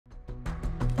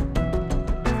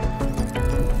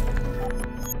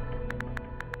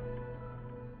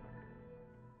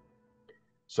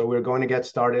So we're going to get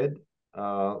started.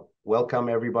 Welcome,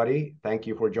 everybody. Thank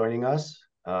you for joining us.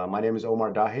 My name is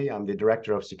Omar Dahi. I'm the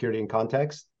Director of Security and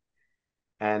Context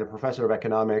and a Professor of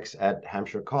Economics at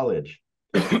Hampshire College.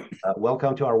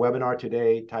 Welcome to our webinar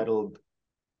today titled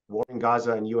War in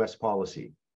Gaza and US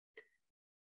Policy.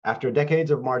 After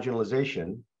decades of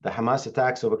marginalization, the Hamas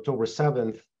attacks of October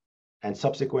 7th and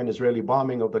subsequent Israeli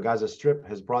bombing of the Gaza Strip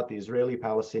has brought the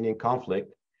Israeli-Palestinian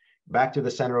conflict back to the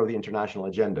center of the international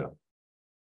agenda.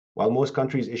 While most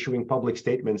countries issuing public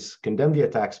statements condemn the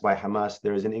attacks by Hamas,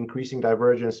 there is an increasing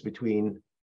divergence between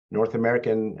North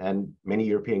American and many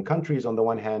European countries on the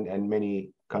one hand, and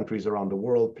many countries around the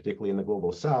world, particularly in the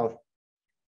global south,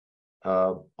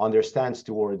 on their stance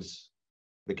towards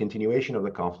the continuation of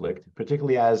the conflict,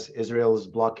 particularly as Israel's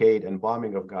blockade and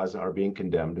bombing of Gaza are being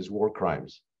condemned as war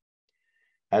crimes.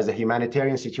 As the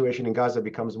humanitarian situation in Gaza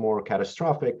becomes more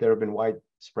catastrophic, there have been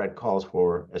widespread calls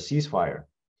for a ceasefire.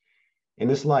 In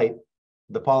this light,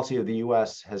 the policy of the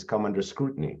US has come under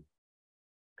scrutiny.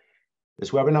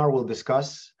 This webinar will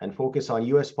discuss and focus on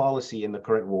US policy in the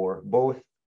current war, both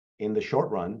in the short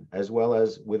run, as well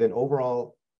as within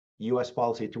overall US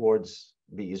policy towards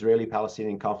the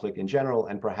Israeli-Palestinian conflict in general,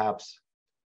 and perhaps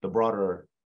the broader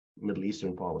Middle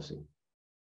Eastern policy.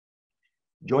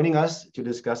 Joining us to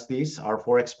discuss these are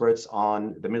four experts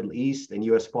on the Middle East and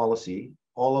US policy,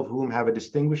 all of whom have a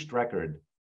distinguished record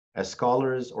as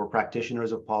scholars or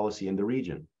practitioners of policy in the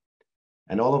region,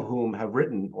 and all of whom have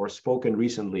written or spoken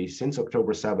recently since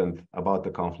October 7th about the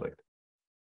conflict.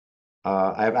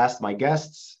 I have asked my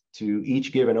guests to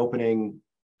each give an opening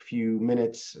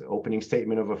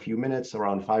statement of a few minutes,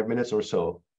 around 5 minutes or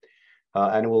so,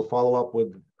 and we'll follow up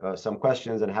with some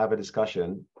questions and have a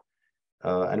discussion,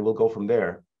 and we'll go from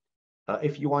there.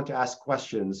 If you want to ask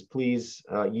questions, please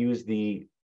use the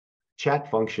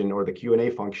chat function or the Q&A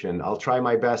function. I'll try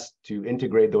my best to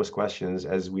integrate those questions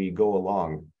as we go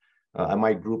along. I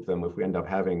might group them if we end up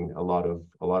having a lot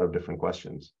of different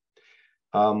questions.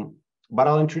 But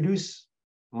I'll introduce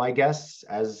my guests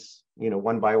as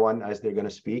one by one as they're going to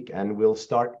speak, and we'll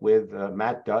start with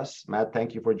Matt Duss. Matt,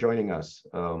 thank you for joining us.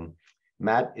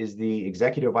 Matt is the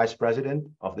Executive Vice President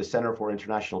of the Center for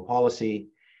International Policy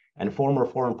and former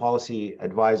Foreign Policy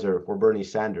Advisor for Bernie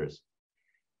Sanders.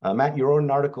 Matt, you wrote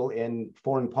an article in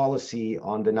Foreign Policy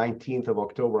on the 19th of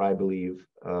October, I believe,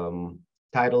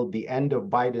 titled The End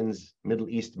of Biden's Middle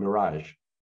East Mirage,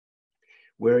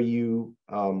 where you,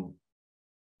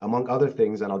 among other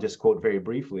things, and I'll just quote very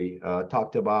briefly,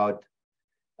 talked about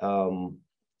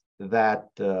that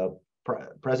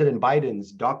President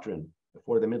Biden's doctrine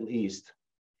for the Middle East,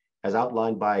 as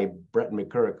outlined by Brett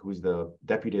McCurk, who's the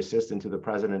Deputy Assistant to the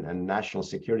President and National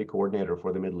Security Coordinator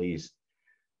for the Middle East,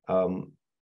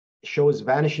 shows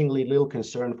vanishingly little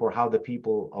concern for how the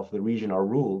people of the region are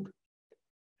ruled,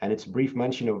 and its brief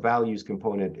mention of values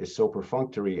component is so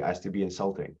perfunctory as to be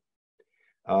insulting.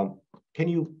 Can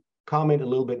you comment a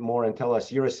little bit more and tell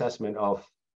us your assessment of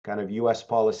kind of US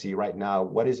policy right now?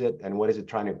 What is it and what is it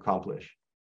trying to accomplish?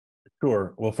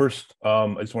 Sure. Well, first,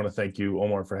 I just want to thank you,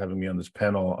 Omar, for having me on this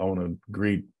panel. I want to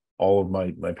greet all of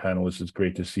my panelists. It's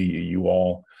great to see you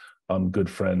all, good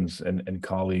friends and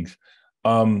colleagues.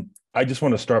 I just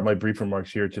want to start my brief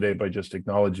remarks here today by just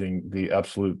acknowledging the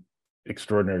absolute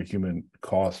extraordinary human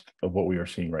cost of what we are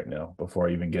seeing right now before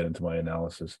I even get into my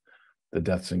analysis. The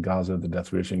deaths in Gaza, the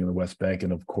deaths we are seeing in the West Bank,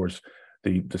 and of course,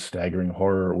 the staggering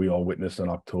horror we all witnessed on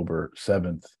October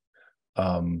 7th.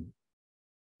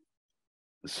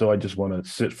 So I just want to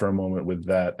sit for a moment with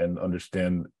that and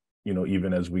understand,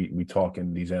 even as we talk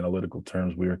in these analytical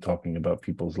terms, we are talking about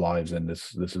people's lives, and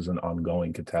this is an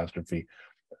ongoing catastrophe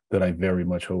that I very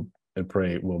much hope and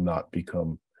pray will not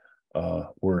become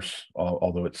worse,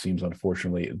 although it seems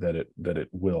unfortunately that it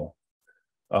will.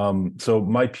 So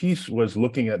my piece was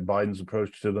looking at Biden's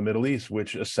approach to the Middle East,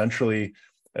 which essentially,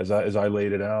 as I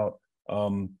laid it out,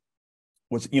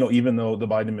 was even though the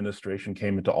Biden administration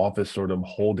came into office sort of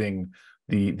holding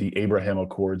the Abraham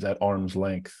Accords at arm's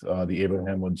length, the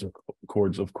Abraham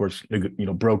Accords, of course,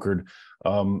 brokered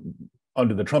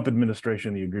under the Trump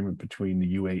administration, the agreement between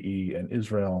the UAE and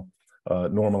Israel,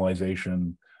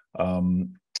 normalization.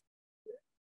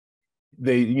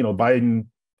 Biden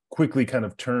quickly kind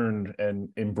of turned and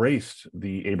embraced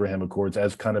the Abraham Accords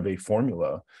as kind of a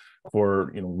formula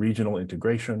for regional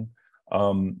integration.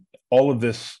 All of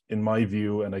this, in my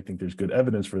view, and I think there's good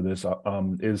evidence for this,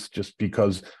 is just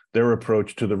because their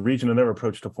approach to the region and their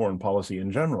approach to foreign policy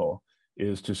in general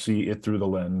is to see it through the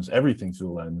lens, everything through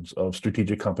the lens of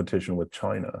strategic competition with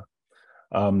China.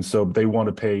 So they want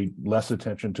to pay less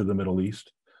attention to the Middle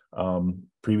East.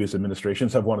 Previous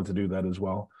administrations have wanted to do that as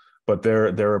well. But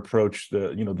their approach,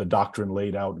 the doctrine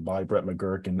laid out by Brett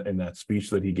McGurk in that speech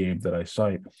that he gave that I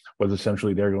cite, was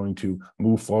essentially they're going to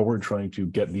move forward, trying to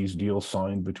get these deals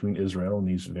signed between Israel and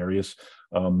these various,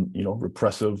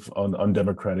 repressive,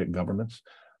 undemocratic governments.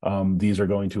 These are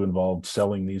going to involve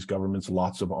selling these governments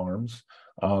lots of arms.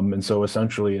 And so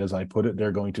essentially, as I put it,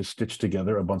 they're going to stitch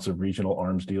together a bunch of regional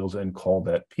arms deals and call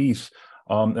that peace.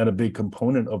 And a big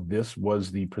component of this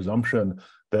was the presumption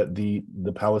that the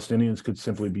Palestinians could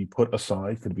simply be put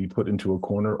aside, could be put into a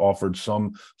corner, offered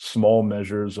some small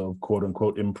measures of quote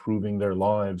unquote improving their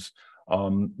lives,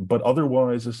 but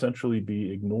otherwise essentially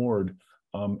be ignored.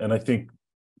 And I think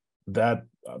that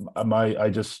I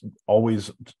just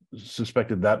always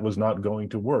suspected that was not going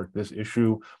to work. This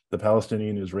issue, the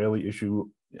Palestinian-Israeli issue,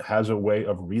 has a way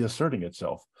of reasserting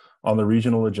itself on the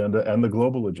regional agenda and the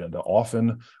global agenda,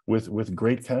 often with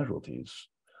great casualties.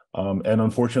 And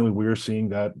unfortunately, we're seeing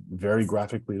that very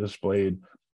graphically displayed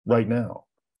right now.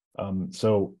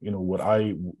 So, what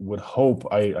I would hope,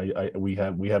 we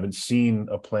haven't seen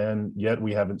a plan yet.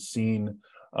 We haven't seen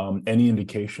any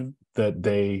indication that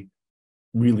they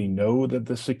really know that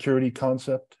the security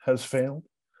concept has failed.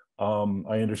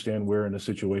 I understand we're in a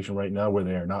situation right now where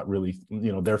they are not really,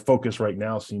 their focus right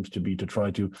now seems to be to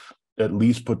try to at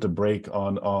least put the brake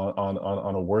on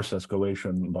a worse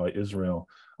escalation by Israel,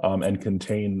 and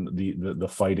contain the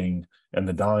fighting and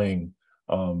the dying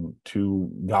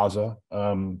to Gaza.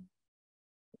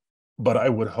 But I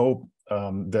would hope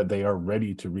that they are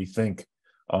ready to rethink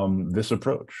this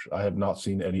approach. I have not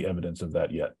seen any evidence of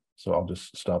that yet. So I'll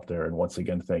just stop there. And once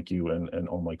again, thank you and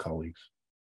all my colleagues.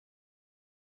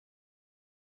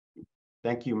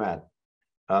 Thank you, Matt.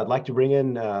 I'd like to bring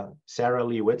in Sarah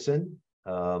Lee Whitson.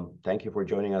 Thank you for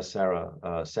joining us,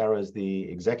 Sarah. Sarah is the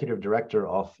executive director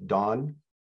of DAWN,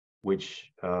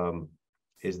 which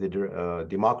is the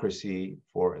Democracy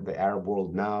for the Arab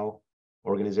World Now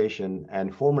organization,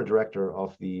 and former director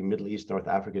of the Middle East North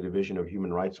Africa division of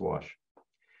Human Rights Watch.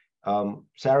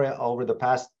 Sarah, over the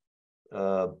past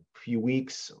few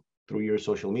weeks, through your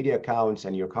social media accounts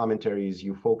and your commentaries,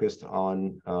 you focused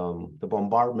on the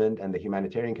bombardment and the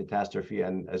humanitarian catastrophe,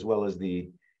 and as well as the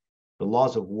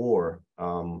laws of war.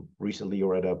 Recently, you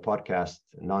were at a podcast,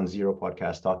 Non-Zero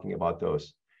podcast, talking about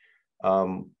those.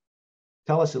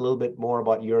 Tell us a little bit more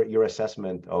about your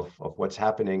assessment of what's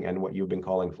happening and what you've been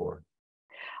calling for.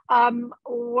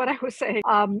 What I was saying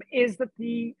is that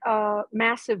the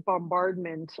massive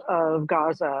bombardment of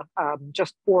Gaza,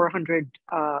 just 400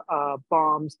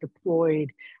 bombs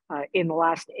deployed in the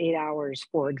last 8 hours,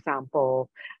 for example,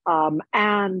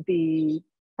 and the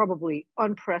probably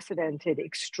unprecedented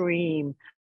extreme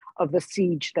of the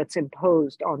siege that's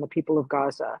imposed on the people of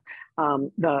Gaza,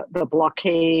 the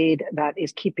blockade that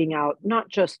is keeping out not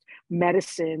just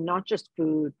medicine, not just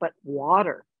food, but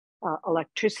water,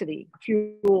 electricity,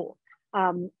 fuel,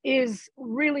 is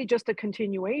really just a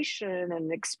continuation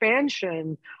and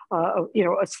expansion, a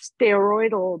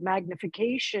steroidal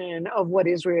magnification of what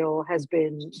Israel has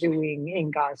been doing in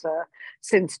Gaza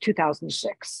since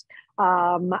 2006.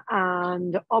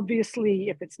 And obviously,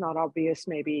 if it's not obvious,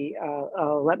 maybe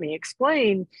let me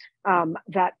explain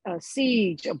that a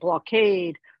siege, a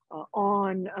blockade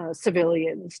on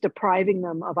civilians, depriving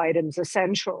them of items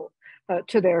essential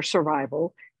to their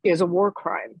survival, is a war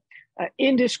crime.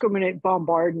 Indiscriminate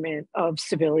bombardment of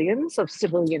civilians, of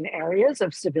civilian areas,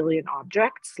 of civilian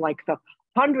objects, like the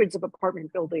hundreds of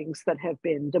apartment buildings that have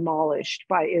been demolished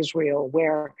by Israel,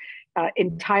 where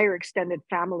entire extended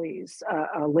families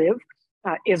live,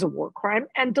 is a war crime.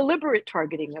 And deliberate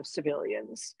targeting of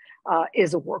civilians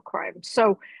is a war crime.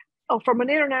 So from an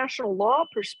international law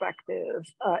perspective,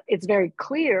 it's very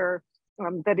clear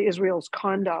that Israel's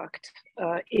conduct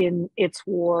in its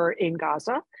war in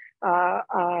Gaza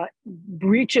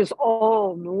breaches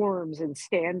all norms and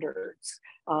standards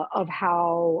of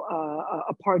how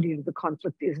a party to the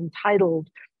conflict is entitled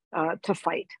to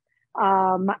fight.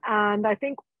 And I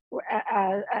think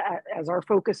as our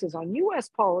focus is on US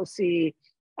policy,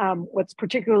 what's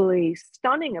particularly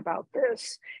stunning about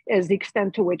this is the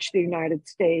extent to which the United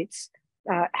States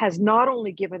has not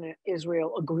only given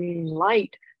Israel a green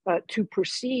light to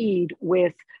proceed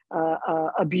with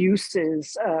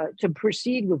abuses, to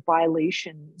proceed with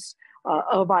violations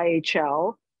of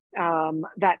IHL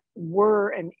that were,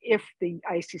 and if the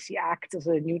ICC acts as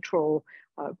a neutral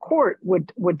court,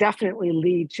 would definitely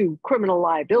lead to criminal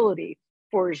liability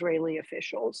for Israeli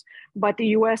officials. But the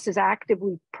US is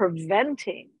actively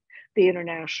preventing the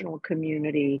international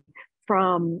community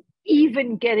from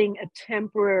even getting a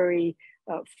temporary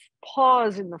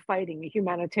pause in the fighting, a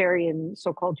humanitarian,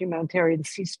 so-called humanitarian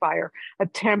ceasefire, a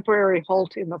temporary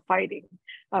halt in the fighting.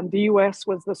 The US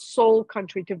was the sole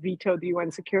country to veto the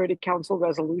UN Security Council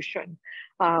resolution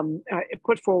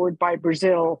put forward by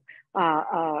Brazil,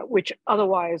 which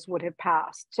otherwise would have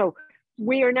passed. So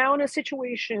we are now in a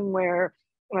situation where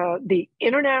the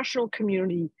international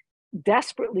community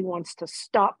desperately wants to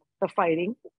stop the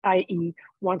fighting, i.e.,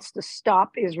 wants to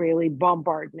stop Israeli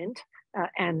bombardment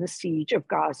and the siege of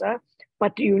Gaza,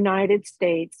 but the United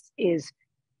States is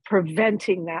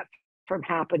preventing that from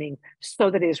happening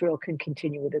so that Israel can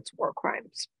continue with its war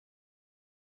crimes.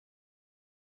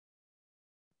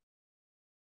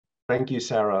 Thank you,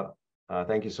 Sarah.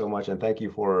 Thank you so much, and thank you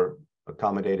for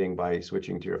accommodating by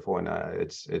switching to your phone.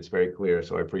 It's very clear,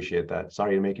 so I appreciate that.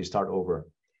 Sorry to make you start over.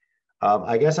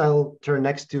 I guess I'll turn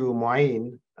next to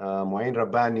Mouin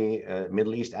Rabbani,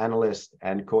 Middle East analyst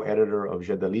and co-editor of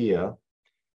Jadaliyya.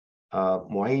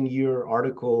 Mouin, your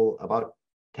article about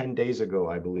 10 days ago,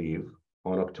 I believe,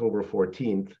 on October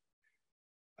 14th,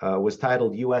 was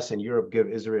titled "US and Europe Give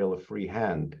Israel a Free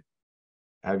Hand."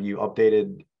 Have you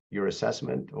updated your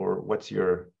assessment, or what's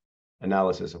your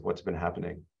analysis of what's been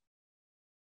happening?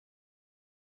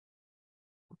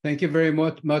 Thank you very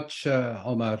much,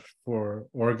 Omar, for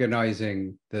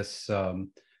organizing this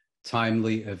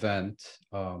timely event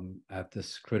at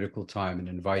this critical time and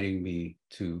inviting me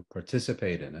to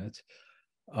participate in it.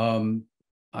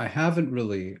 I haven't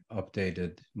really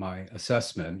updated my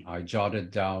assessment. I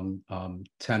jotted down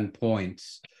 10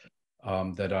 points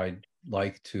that I'd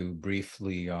like to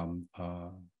briefly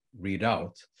read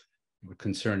out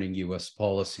concerning US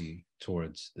policy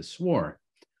towards this war.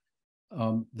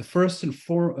 The first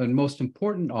and most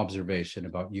important observation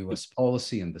about US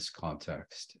policy in this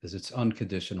context is its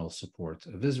unconditional support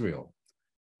of Israel.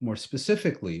 More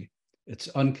specifically, its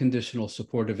unconditional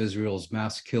support of Israel's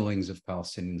mass killings of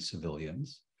Palestinian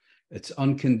civilians, its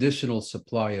unconditional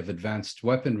supply of advanced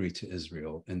weaponry to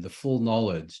Israel in the full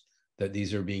knowledge that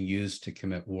these are being used to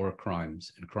commit war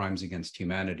crimes and crimes against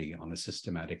humanity on a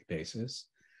systematic basis,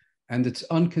 and its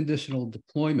unconditional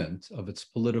deployment of its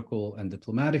political and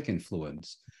diplomatic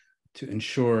influence to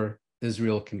ensure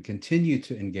Israel can continue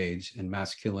to engage in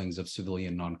mass killings of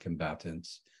civilian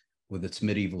non-combatants with its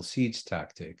medieval siege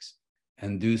tactics,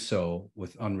 and do so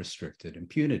with unrestricted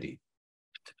impunity.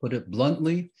 To put it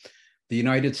bluntly, the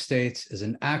United States is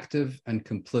an active and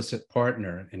complicit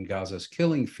partner in Gaza's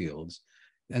killing fields,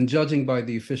 and judging by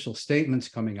the official statements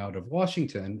coming out of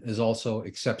Washington, is also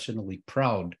exceptionally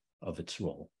proud of its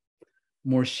role.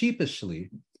 More sheepishly,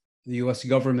 the US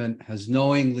government has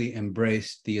knowingly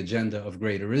embraced the agenda of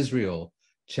Greater Israel,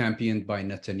 championed by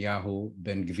Netanyahu,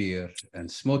 Ben-Gvir, and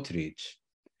Smotrich.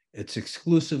 Its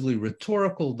exclusively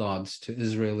rhetorical nods to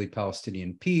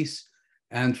Israeli-Palestinian peace,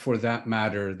 and for that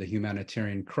matter, the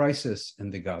humanitarian crisis in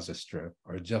the Gaza Strip,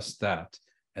 are just that,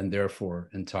 and therefore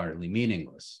entirely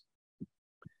meaningless.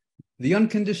 The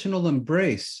unconditional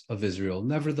embrace of Israel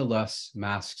nevertheless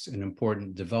masks an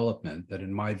important development that,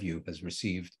 in my view, has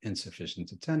received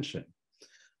insufficient attention: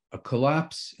 a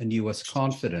collapse in US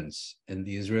confidence in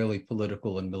the Israeli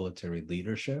political and military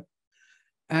leadership,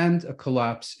 and a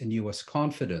collapse in US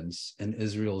confidence in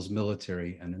Israel's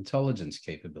military and intelligence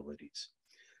capabilities.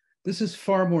 This is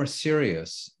far more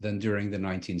serious than during the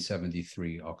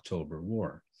 1973 October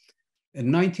War. In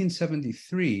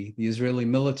 1973, the Israeli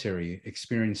military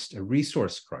experienced a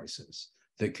resource crisis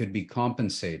that could be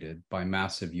compensated by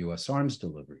massive US arms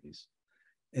deliveries.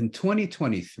 In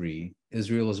 2023,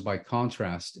 Israel is by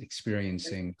contrast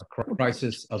experiencing a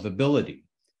crisis of ability,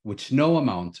 which no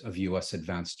amount of US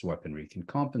advanced weaponry can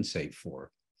compensate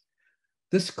for.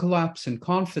 This collapse in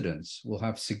confidence will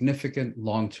have significant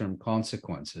long-term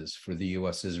consequences for the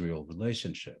US-Israel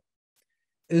relationship.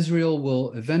 Israel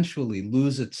will eventually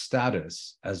lose its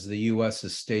status as the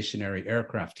US's stationary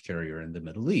aircraft carrier in the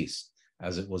Middle East,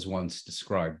 as it was once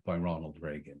described by Ronald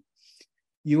Reagan.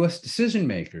 US decision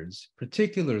makers,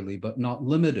 particularly but not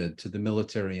limited to the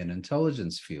military and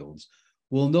intelligence fields,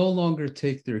 will no longer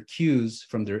take their cues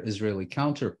from their Israeli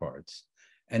counterparts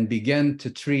and begin to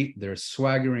treat their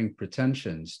swaggering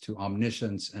pretensions to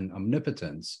omniscience and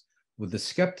omnipotence with the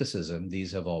skepticism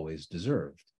these have always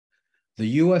deserved.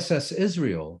 The USS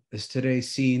Israel is today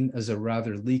seen as a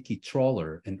rather leaky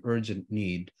trawler in urgent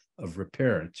need of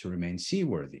repair to remain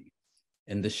seaworthy,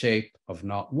 in the shape of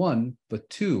not one, but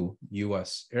two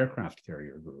US aircraft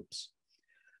carrier groups.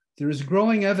 There is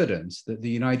growing evidence that the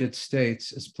United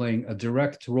States is playing a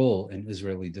direct role in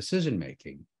Israeli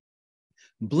decision-making.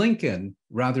 Blinken,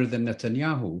 rather than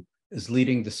Netanyahu, is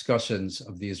leading discussions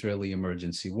of the Israeli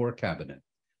Emergency War Cabinet,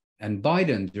 and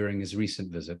Biden, during his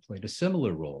recent visit, played a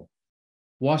similar role.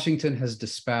 Washington has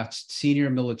dispatched senior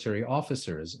military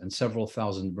officers and several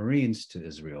thousand Marines to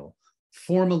Israel,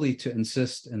 formally to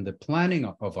assist in the planning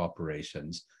of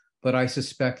operations, but I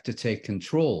suspect to take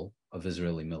control of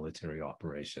Israeli military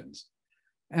operations.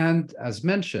 And as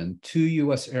mentioned, 2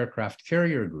 US aircraft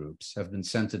carrier groups have been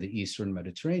sent to the Eastern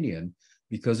Mediterranean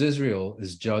because Israel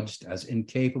is judged as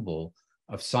incapable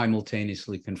of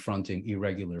simultaneously confronting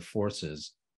irregular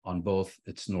forces on both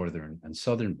its northern and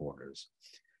southern borders.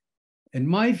 In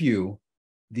my view,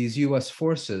 these US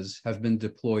forces have been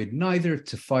deployed neither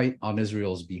to fight on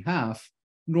Israel's behalf,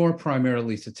 nor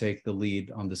primarily to take the lead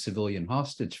on the civilian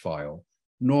hostage file,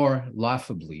 nor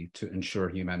laughably to ensure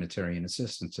humanitarian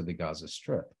assistance to the Gaza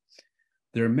Strip.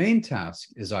 Their main task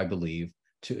is, I believe,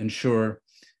 to ensure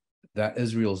that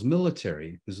Israel's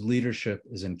military, whose leadership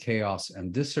is in chaos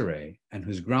and disarray, and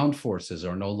whose ground forces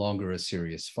are no longer a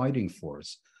serious fighting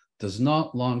force, does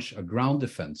not launch a ground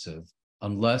offensive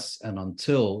unless and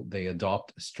until they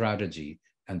adopt a strategy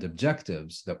and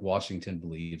objectives that Washington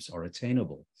believes are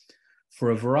attainable.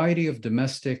 For a variety of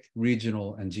domestic,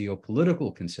 regional, and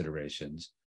geopolitical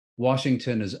considerations,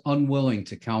 Washington is unwilling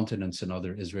to countenance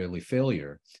another Israeli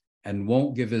failure and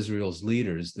won't give Israel's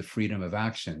leaders the freedom of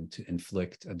action to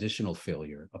inflict additional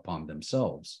failure upon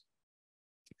themselves.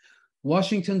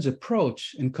 Washington's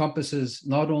approach encompasses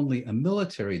not only a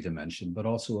military dimension, but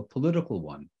also a political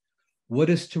one. What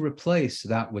is to replace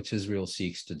that which Israel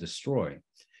seeks to destroy?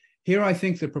 Here, I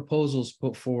think the proposals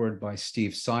put forward by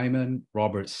Steve Simon,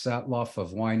 Robert Satloff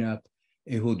of YNAP,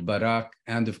 Ehud Barak,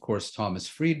 and of course, Thomas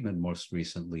Friedman most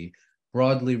recently,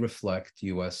 broadly reflect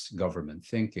US government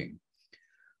thinking.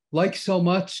 Like so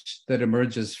much that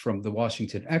emerges from the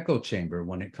Washington echo chamber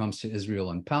when it comes to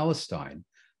Israel and Palestine,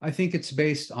 I think it's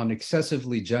based on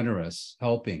excessively generous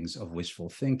helpings of wishful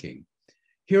thinking.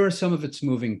 Here are some of its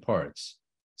moving parts.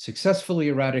 Successfully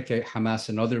eradicate Hamas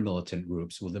and other militant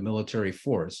groups with a military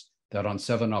force that on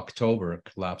 7 October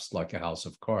collapsed like a house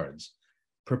of cards.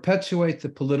 Perpetuate the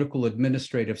political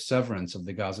administrative severance of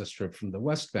the Gaza Strip from the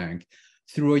West Bank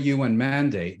through a UN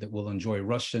mandate that will enjoy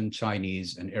Russian,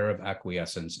 Chinese, and Arab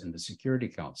acquiescence in the Security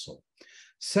Council.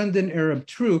 Send in Arab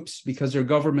troops because their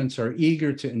governments are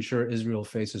eager to ensure Israel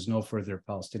faces no further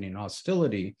Palestinian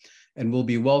hostility and will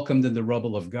be welcomed in the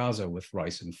rubble of Gaza with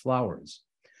rice and flowers.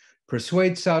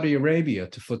 Persuade Saudi Arabia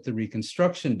to foot the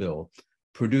reconstruction bill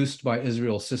produced by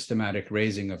Israel's systematic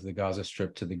razing of the Gaza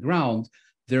Strip to the ground,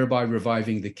 thereby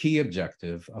reviving the key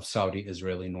objective of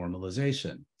Saudi-Israeli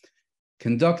normalization.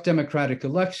 Conduct democratic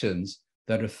elections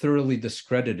that a thoroughly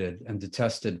discredited and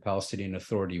detested Palestinian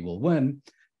Authority will win,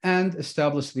 and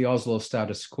establish the Oslo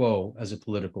status quo as a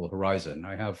political horizon.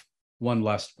 I have one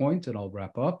last point and I'll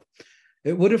wrap up.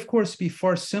 It would, of course, be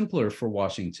far simpler for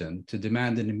Washington to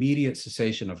demand an immediate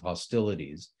cessation of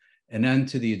hostilities, an end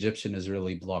to the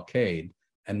Egyptian-Israeli blockade,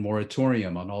 and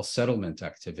moratorium on all settlement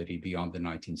activity beyond the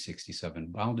 1967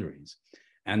 boundaries,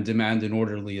 and demand an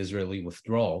orderly Israeli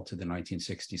withdrawal to the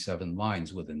 1967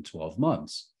 lines within 12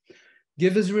 months.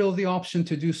 Give Israel the option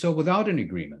to do so without an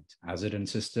agreement, as it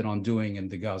insisted on doing in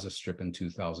the Gaza Strip in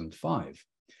 2005.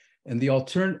 In the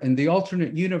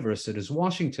alternate universe that is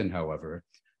Washington, however,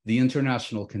 the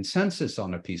international consensus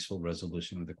on a peaceful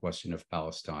resolution of the question of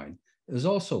Palestine is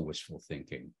also wishful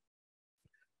thinking.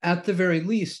 At the very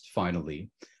least,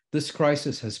 finally, this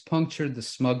crisis has punctured the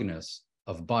smugness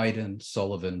of Biden,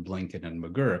 Sullivan, Blinken, and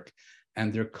McGurk,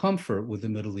 and their comfort with the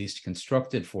Middle East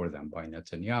constructed for them by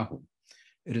Netanyahu.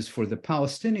 It is for the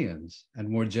Palestinians, and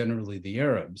more generally the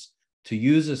Arabs, to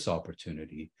use this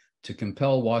opportunity to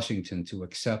compel Washington to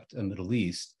accept a Middle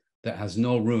East that has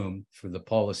no room for the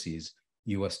policies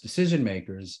US decision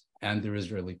makers and their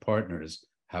Israeli partners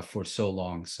have for so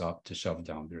long sought to shove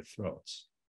down their throats.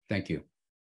 Thank you.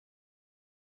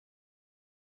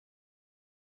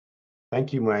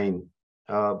 Thank you, Main.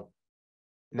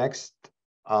 Next,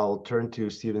 I'll turn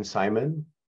to Stephen Simon,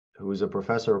 who is a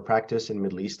professor of practice in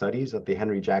Middle East Studies at the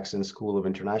Henry Jackson School of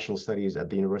International Studies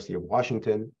at the University of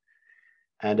Washington,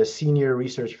 and a senior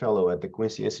research fellow at the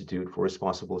Quincy Institute for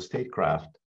Responsible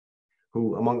Statecraft,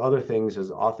 who, among other things,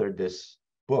 has authored this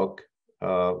book,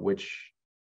 which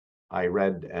I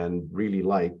read and really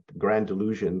liked, Grand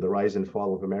Delusion, The Rise and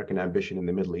Fall of American Ambition in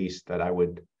the Middle East, that I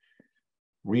would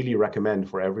really recommend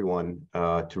for everyone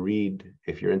to read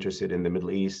if you're interested in the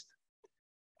Middle East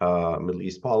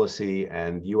policy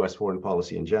and US foreign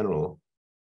policy in general.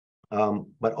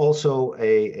 But also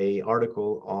a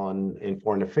article in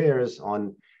Foreign Affairs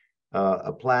on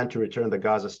a plan to return the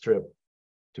Gaza Strip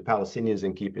to Palestinians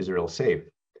and keep Israel safe.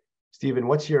 Stephen,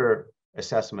 what's your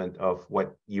assessment of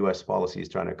what US policy is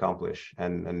trying to accomplish,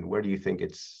 and where do you think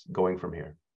it's going from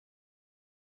here?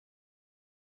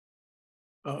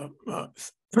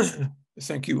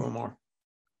 Thank you, Omar.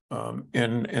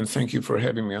 And thank you for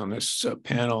having me on this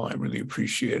panel. I really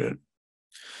appreciate it.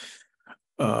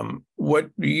 What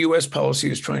the U.S.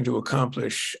 policy is trying to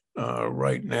accomplish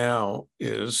right now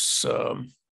is, a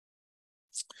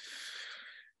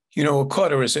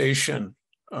cauterization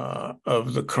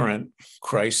of the current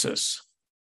crisis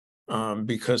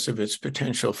because of its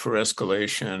potential for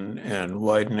escalation and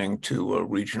widening to a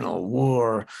regional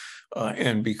war,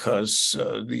 and because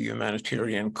the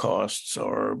humanitarian costs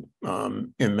are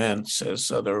immense, as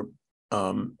other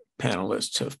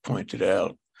panelists have pointed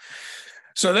out.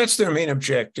 So that's their main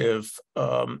objective.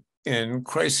 In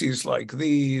crises like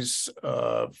these,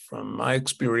 from my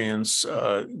experience,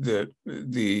 the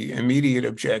immediate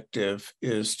objective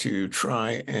is to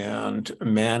try and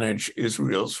manage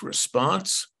Israel's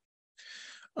response.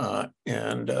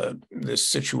 And this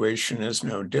situation is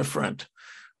no different.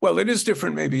 Well, it is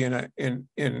different, maybe in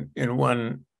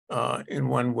one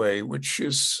way, which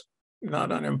is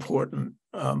not unimportant,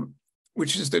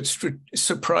 which is that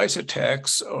surprise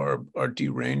attacks are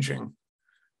deranging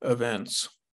events.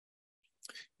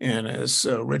 And as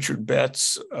Richard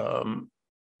Betts,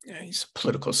 he's a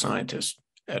political scientist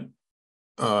at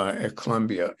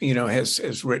Columbia,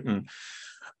 has written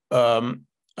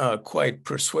quite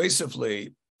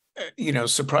persuasively,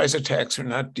 surprise attacks are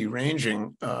not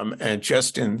deranging, and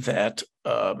just in that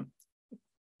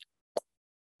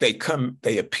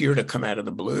they appear to come out of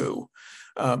the blue,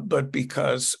 but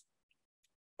because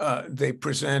they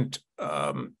present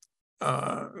the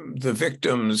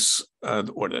victims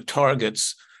or the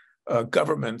targets,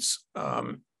 government's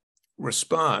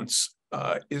response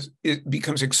it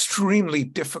becomes extremely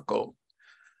difficult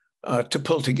to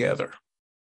pull together.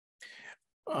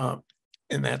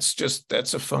 And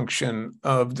that's a function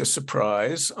of the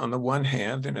surprise on the one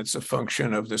hand, and it's a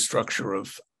function of the structure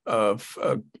of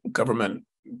government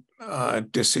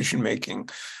decision-making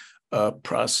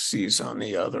processes on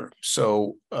the other.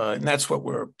 So, and that's what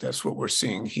we're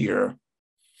seeing here,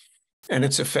 and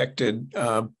it's affected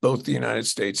both the United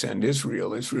States and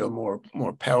Israel. Israel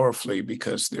more powerfully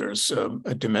because there's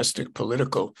a domestic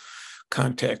political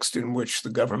context in which the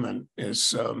government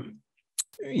is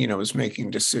making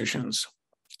decisions.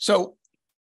 So,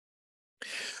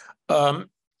 in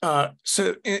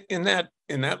that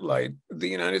light, the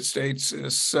United States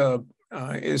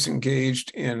is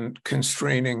engaged in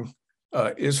constraining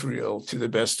Israel to the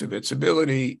best of its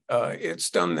ability. It's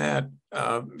done that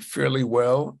fairly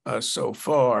well so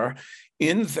far,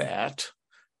 in that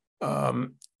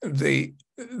the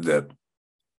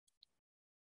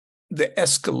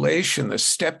escalation, the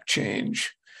step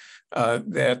change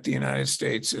that the United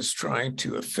States is trying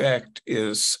to effect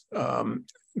is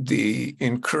the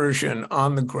incursion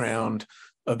on the ground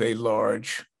of a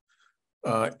large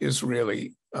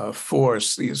Israeli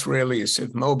force. The Israelis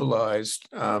have mobilized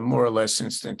more or less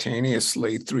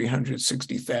instantaneously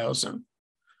 360,000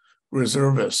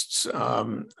 reservists.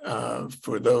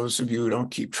 For those of you who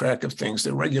don't keep track of things,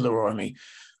 the regular army,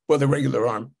 the regular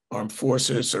armed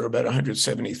forces are about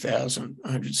 170,000,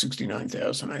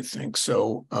 169,000, I think.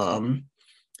 So,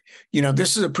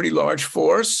 this is a pretty large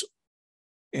force,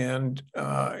 and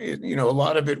a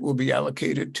lot of it will be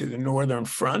allocated to the northern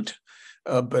front,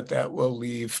 but that will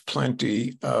leave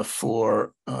plenty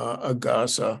for a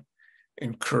Gaza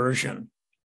incursion.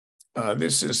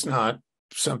 This is not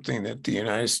something that the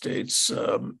United States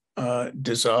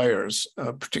desires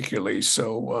particularly,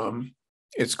 so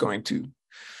it's going to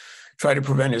try to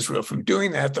prevent Israel from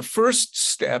doing that. The first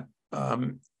step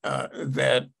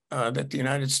that the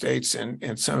United States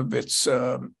and some of its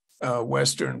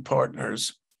Western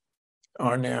partners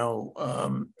are now,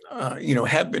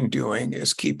 have been doing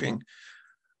is keeping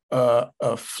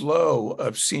a flow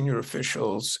of senior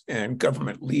officials and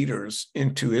government leaders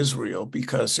into Israel,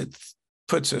 because it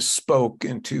puts a spoke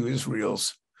into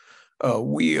Israel's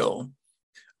wheel.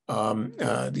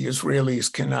 The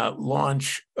Israelis cannot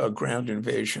launch a ground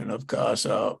invasion of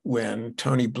Gaza when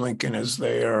Tony Blinken is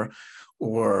there,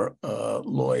 or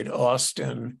Lloyd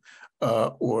Austin,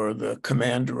 or the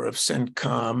commander of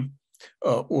CENTCOM,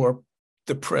 or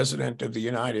the President of the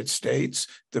United States,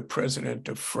 the President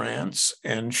of France,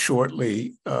 and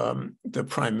shortly the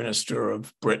Prime Minister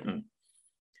of Britain.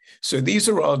 So these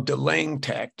are all delaying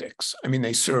tactics. I mean,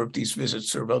 these visits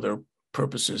serve other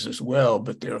purposes as well,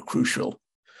 but they're crucial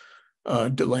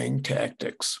delaying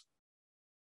tactics.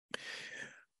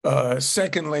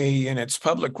 Secondly, in its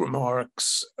public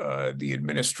remarks, the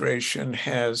administration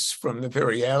has from the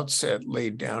very outset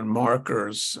laid down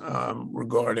markers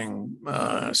regarding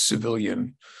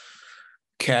civilian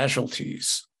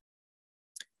casualties.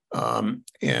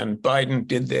 And Biden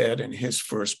did that in his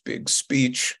first big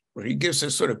speech, where he gives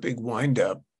a sort of big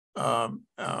windup,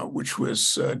 which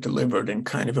was delivered in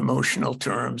kind of emotional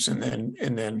terms, and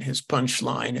then his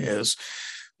punchline is,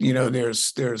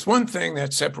 there's one thing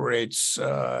that separates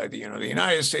the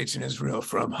United States and Israel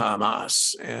from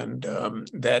Hamas, and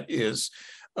that is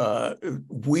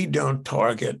we don't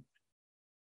target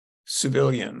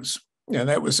civilians. Now,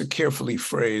 that was a carefully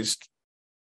phrased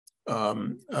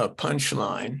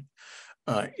punchline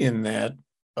in that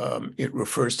it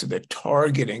refers to the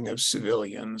targeting of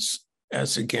civilians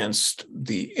as against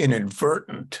the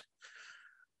inadvertent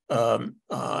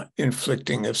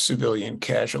inflicting of civilian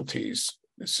casualties.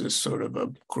 This is sort of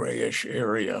a grayish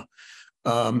area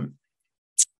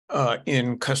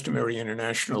in customary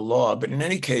international law. But in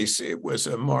any case, it was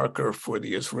a marker for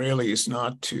the Israelis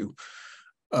not to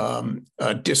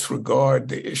disregard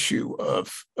the issue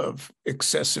of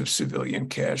excessive civilian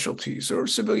casualties or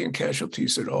civilian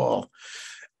casualties at all.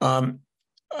 And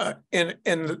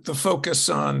the focus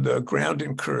on the ground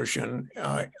incursion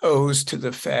owes to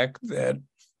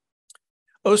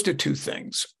two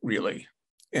things, really.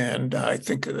 And I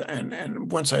think, and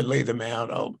once I lay them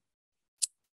out,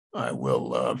 I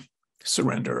will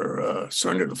surrender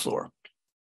the floor.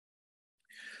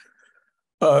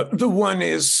 The one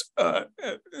is that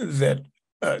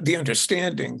the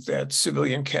understanding that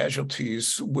civilian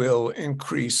casualties will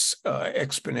increase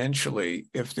exponentially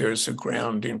if there's a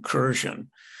ground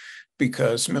incursion,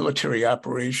 because military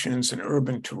operations in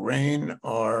urban terrain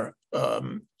are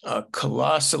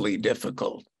colossally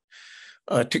difficult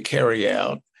to carry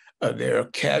out. They're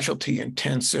casualty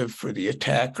intensive for the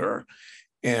attacker.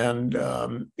 And,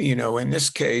 in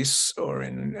this case, or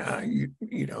in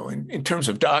terms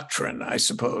of doctrine, I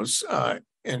suppose,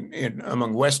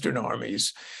 among Western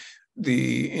armies,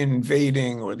 the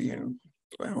invading, or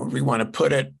however we want to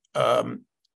put it,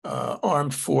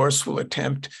 armed force will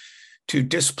attempt to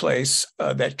displace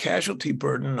that casualty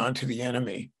burden onto the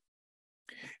enemy.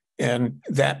 And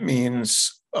that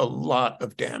means a lot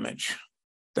of damage.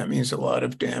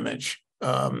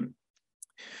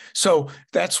 So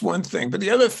that's one thing. But the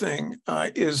other thing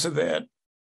is that,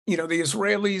 the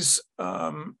Israelis,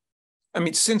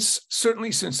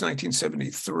 certainly since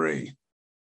 1973,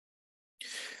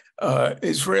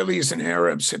 Israelis and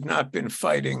Arabs have not been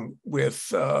fighting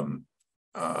with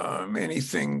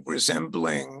anything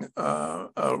resembling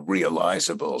a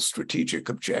realizable strategic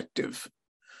objective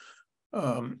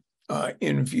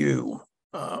in view,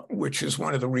 which is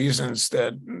one of the reasons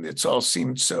that it's all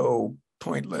seemed so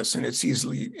pointless, and it's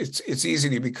easy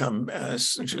to become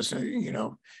just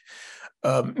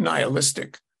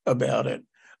nihilistic about it.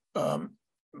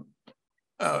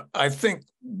 I think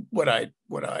the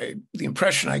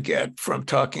impression I get from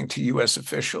talking to U.S.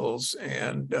 officials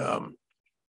and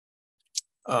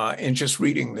just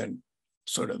reading the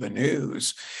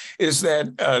news is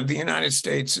that the United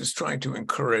States is trying to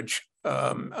encourage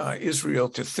Israel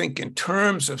to think in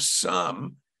terms of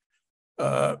some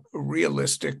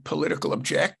realistic political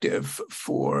objective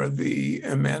for the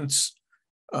immense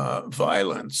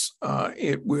violence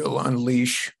it will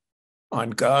unleash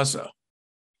on Gaza.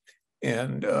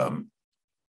 And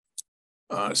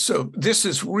so this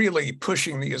is really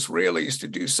pushing the Israelis to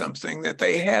do something that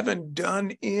they haven't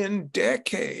done in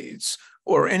decades,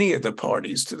 or any of the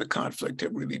parties to the conflict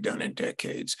have really done in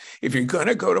decades. If you're going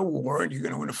to go to war and you're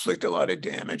going to inflict a lot of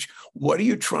damage, what are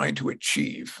you trying to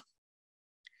achieve?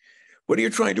 What are you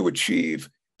trying to achieve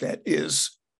that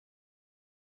is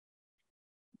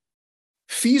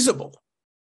feasible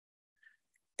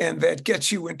and that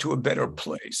gets you into a better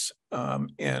place?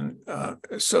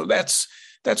 So that's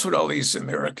what all these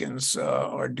Americans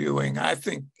are doing. I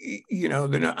think,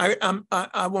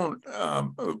 I won't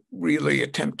really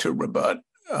attempt to rebut,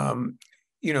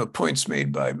 points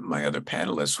made by my other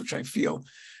panelists, which I feel,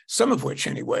 some of which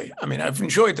anyway. I've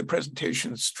enjoyed the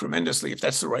presentations tremendously, if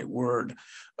that's the right word.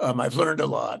 I've learned a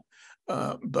lot,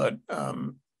 but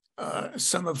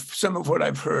some of what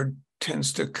I've heard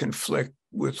tends to conflict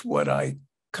with what I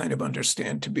kind of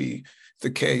understand to be the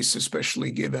case,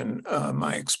 especially given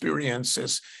my experience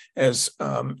as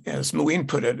Muin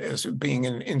put it, as being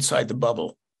inside the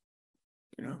bubble.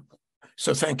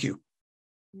 So thank you.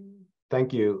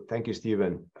 Thank you,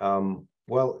 Stephen.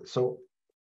 Well, so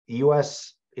the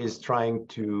U.S. is trying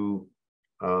to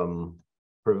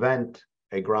prevent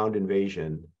a ground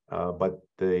invasion, but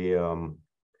the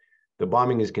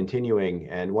bombing is continuing.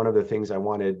 And one of the things I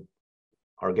wanted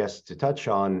our guests to touch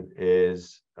on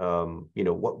is,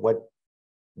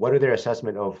 what are their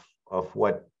assessment of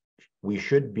what we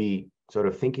should be sort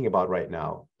of thinking about right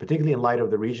now, particularly in light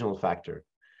of the regional factor.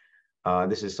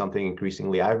 this is something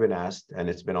increasingly I've been asked, and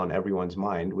it's been on everyone's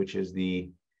mind, which is the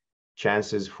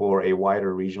chances for a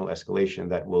wider regional escalation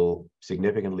that will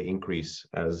significantly increase,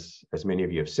 as many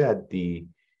of you have said, the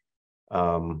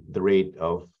rate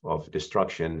of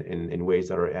destruction in ways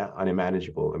that are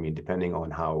unmanageable. I mean, depending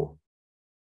on how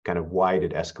kind of wide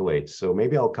it escalates. So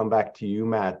maybe I'll come back to you,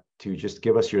 Matt, to just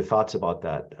give us your thoughts about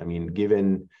that. I mean,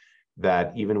 given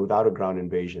that even without a ground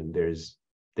invasion, there's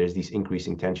these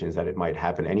increasing tensions that it might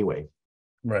happen anyway.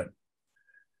 Right.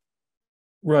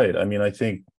 Right. I mean, I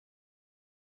think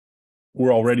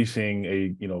we're already seeing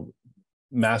a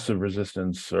massive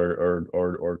resistance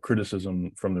or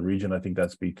criticism from the region. I think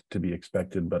that's to be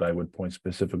expected, but I would point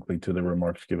specifically to the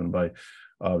remarks given by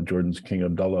Jordan's King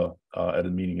Abdullah at a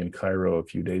meeting in Cairo a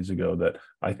few days ago that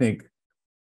I think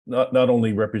not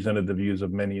only represented the views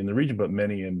of many in the region, but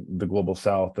many in the global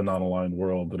south, the non-aligned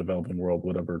world, the developing world,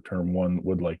 whatever term one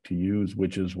would like to use,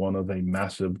 which is one of a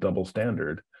massive double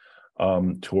standard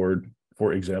toward,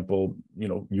 for example,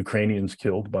 Ukrainians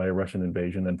killed by a Russian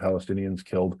invasion and Palestinians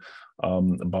killed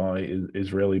by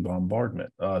Israeli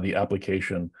bombardment. The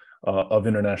application of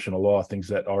international law, things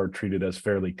that are treated as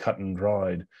fairly cut and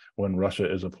dried when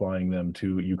Russia is applying them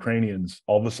to Ukrainians,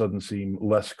 all of a sudden seem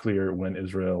less clear when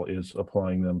Israel is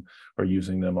applying them or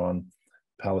using them on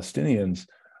Palestinians.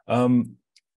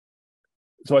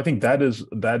 So I think that is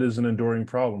an enduring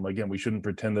problem. Again, we shouldn't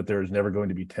pretend that there is never going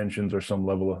to be tensions or some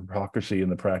level of hypocrisy in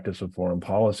the practice of foreign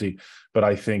policy. But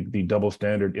I think the double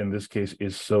standard in this case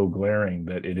is so glaring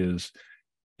that it is,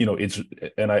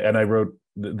 and I wrote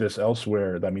this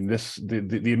elsewhere. I mean,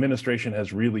 the administration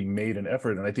has really made an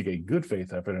effort, and I think a good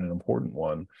faith effort and an important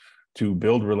one, to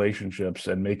build relationships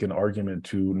and make an argument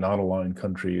to non-aligned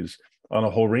countries on a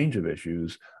whole range of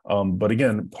issues. But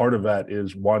again, part of that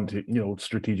is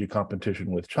strategic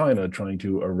competition with China, trying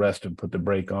to arrest and put the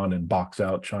brake on and box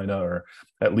out China, or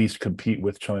at least compete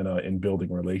with China in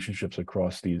building relationships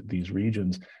across these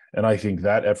regions. And I think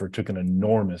that effort took an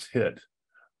enormous hit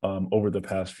over the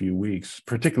past few weeks,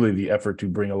 particularly the effort to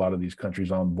bring a lot of these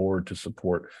countries on board to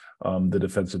support the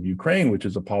defense of Ukraine, which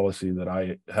is a policy that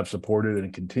I have supported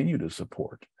and continue to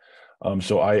support.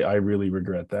 So I really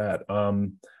regret that.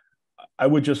 I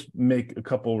would just make a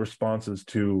couple responses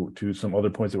to some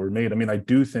other points that were made. I mean, I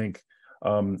do think,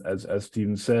 as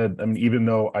Stephen said, I mean, even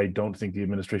though I don't think the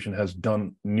administration has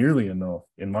done nearly enough,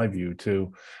 in my view,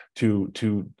 to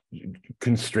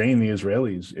constrain the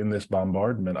Israelis in this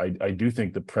bombardment, I do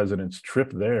think the president's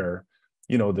trip there,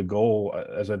 the goal,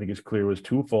 as I think is clear, was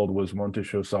twofold. Was one, to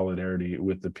show solidarity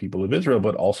with the people of Israel,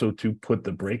 but also to put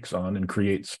the brakes on and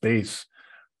create space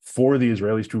for the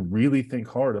Israelis to really think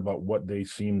hard about what they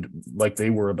seemed like they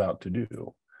were about to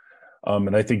do.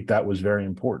 And I think that was very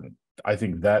important. I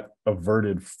think that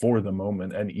averted, for the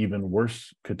moment, an even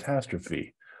worse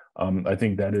catastrophe. I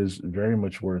think that is very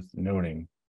much worth noting.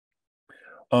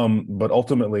 But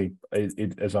ultimately,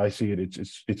 as I see it,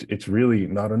 it's really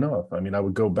not enough. I mean, I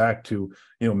would go back to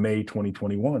May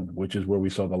 2021, which is where we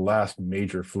saw the last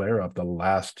major flare-up, the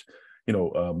last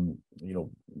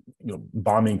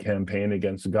bombing campaign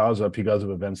against Gaza because of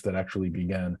events that actually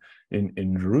began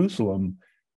in Jerusalem.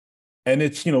 And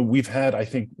it's, we've had, I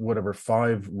think,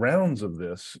 5 rounds of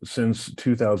this since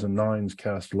 2009's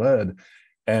Cast Lead.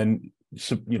 And,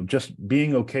 just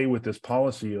being okay with this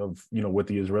policy of, what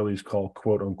the Israelis call,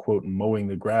 quote unquote, mowing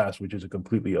the grass, which is a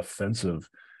completely offensive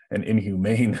and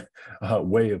inhumane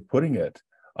way of putting it.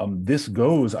 This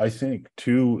goes, I think,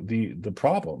 to the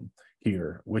problem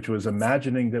here, which was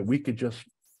imagining that we could just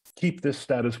keep this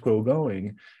status quo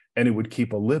going and it would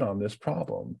keep a lid on this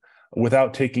problem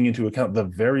without taking into account the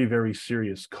very, very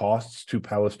serious costs to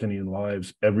Palestinian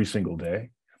lives every single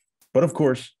day. But of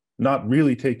course, not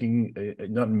making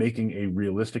a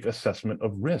realistic assessment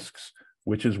of risks,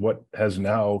 which is what has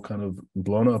now kind of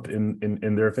blown up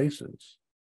in their faces.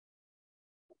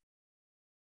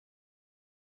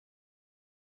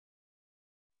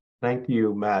 Thank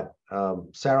you, Matt.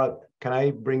 Sarah, can I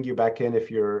bring you back in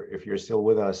if you're still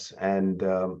with us? And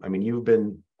I mean, you've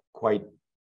been quite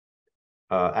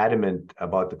adamant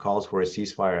about the calls for a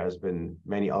ceasefire, as been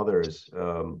many others.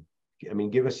 I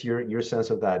mean, give us your sense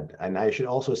of that. And I should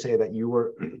also say that you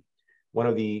were one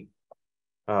of the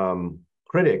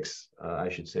critics, I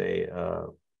should say,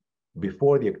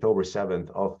 before the October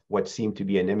 7th, of what seemed to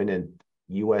be an imminent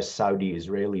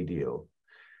US-Saudi-Israeli deal.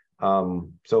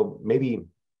 So maybe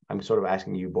I'm sort of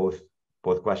asking you both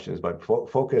questions, but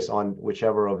focus on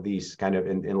whichever of these, kind of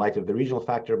in light of the regional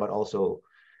factor, but also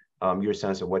your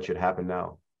sense of what should happen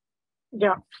now.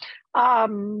 Yeah.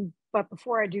 But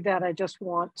before I do that, I just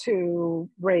want to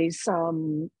raise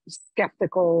some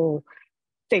skeptical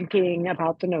thinking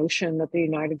about the notion that the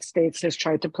United States has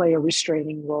tried to play a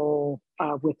restraining role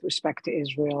with respect to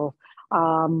Israel.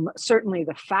 Certainly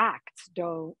the facts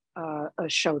don't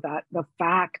show that. The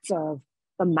facts of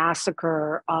the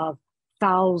massacre of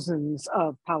thousands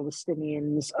of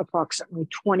Palestinians, approximately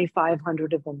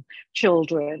 2,500 of them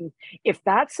children. If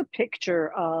that's a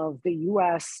picture of the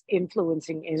US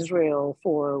influencing Israel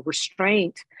for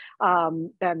restraint,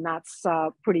 then that's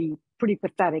pretty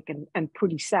pathetic and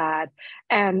pretty sad.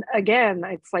 And again,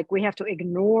 it's like we have to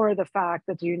ignore the fact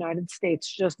that the United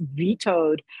States just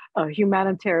vetoed a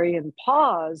humanitarian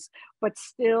pause, but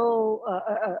still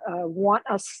want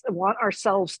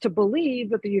ourselves to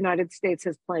believe that the United States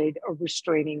has played a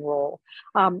restraining role.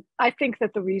 I think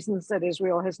that the reasons that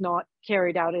Israel has not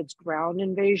carried out its ground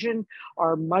invasion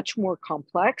are much more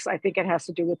complex. I think it has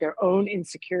to do with their own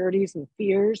insecurities and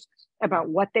fears about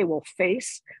what they will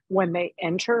face when they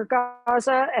enter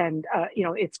Gaza. And,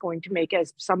 it's going to make,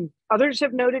 as some others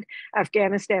have noted,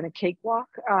 Afghanistan a cakewalk.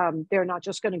 They're not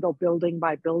just going to go building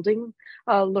by building,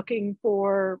 looking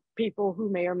for people who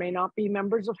may or may not be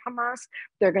members of Hamas.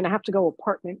 They're going to have to go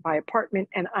apartment by apartment.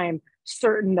 And I'm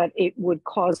certain that it would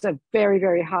cause a very,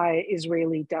 very high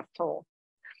Israeli death toll.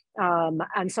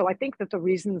 And so I think that the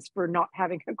reasons for not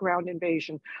having a ground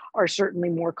invasion are certainly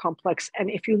more complex.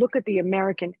 And if you look at the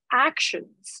American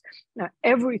actions,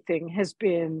 everything has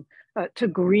been to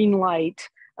greenlight,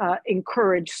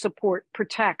 encourage, support,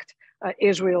 protect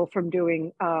Israel from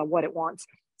doing what it wants.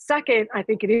 Second, I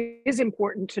think it is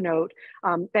important to note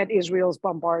that Israel's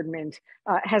bombardment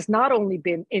has not only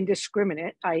been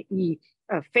indiscriminate, i.e.,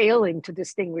 failing to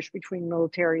distinguish between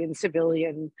military and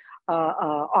civilian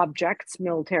objects,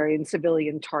 military and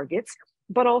civilian targets,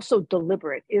 but also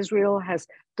deliberate. Israel has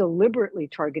deliberately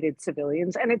targeted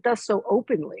civilians, and it does so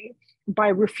openly by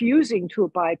refusing to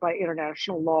abide by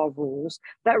international law rules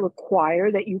that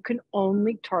require that you can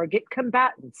only target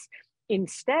combatants.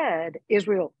 Instead,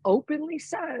 Israel openly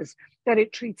says that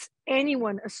it treats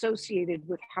anyone associated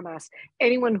with Hamas,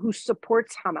 anyone who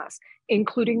supports Hamas,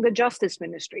 including the Justice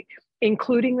Ministry,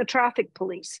 including the traffic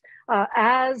police,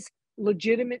 as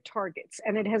legitimate targets.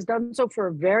 And it has done so for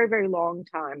a very, very long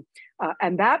time.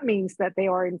 And that means that they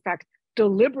are, in fact,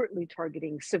 deliberately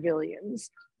targeting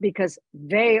civilians because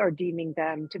they are deeming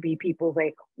them to be people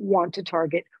they want to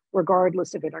target,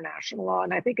 regardless of international law.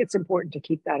 And I think it's important to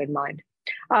keep that in mind.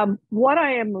 What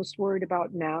I am most worried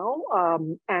about now,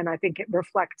 and I think it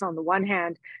reflects on the one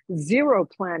hand, zero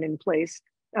plan in place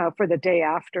for the day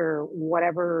after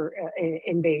whatever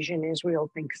invasion Israel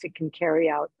thinks it can carry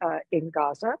out in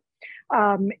Gaza,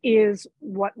 is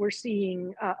what we're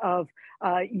seeing of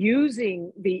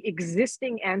using the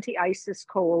existing anti-ISIS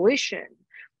coalition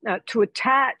to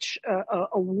attach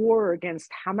a war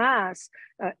against Hamas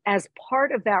as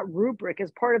part of that rubric,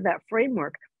 as part of that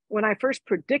framework. When I first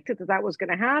predicted that that was going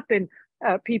to happen,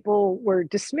 people were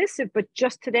dismissive. But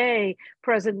just today,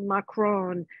 President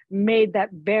Macron made that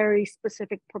very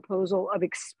specific proposal of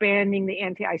expanding the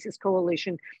anti-ISIS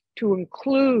coalition to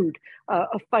include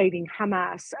fighting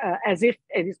Hamas as if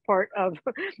it is part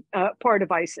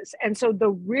of ISIS. And so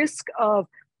the risk of,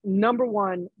 number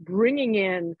one, bringing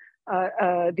in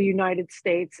the United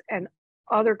States and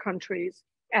other countries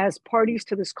as parties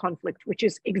to this conflict, which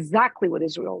is exactly what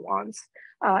Israel wants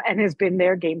and has been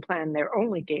their game plan, their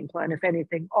only game plan, if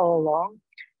anything, all along,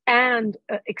 and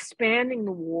expanding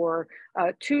the war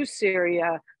to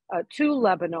Syria, to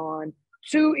Lebanon,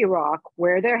 to Iraq,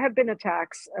 where there have been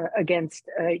attacks against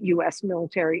US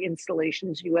military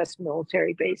installations, US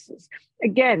military bases.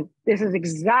 Again, this is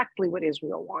exactly what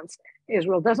Israel wants.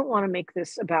 Israel doesn't want to make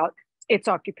this about its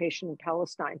occupation in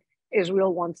Palestine.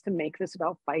 Israel wants to make this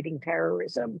about fighting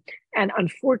terrorism. And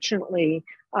unfortunately,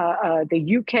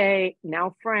 the UK,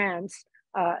 now France,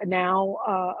 now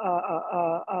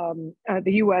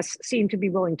the US seem to be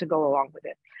willing to go along with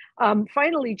it.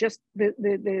 Finally, just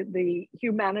the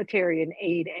humanitarian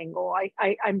aid angle.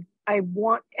 I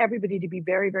want everybody to be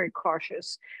very, very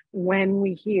cautious when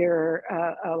we hear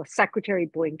Secretary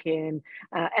Blinken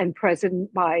and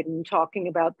President Biden talking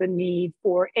about the need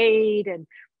for aid and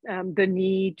the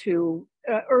need to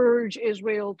urge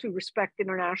Israel to respect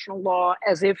international law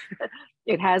as if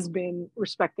it has been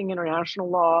respecting international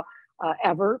law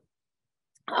ever,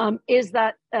 is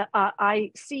that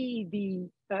I see the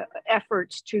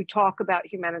efforts to talk about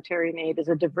humanitarian aid as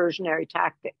a diversionary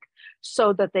tactic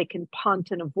so that they can punt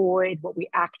and avoid what we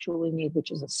actually need,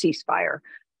 which is a ceasefire,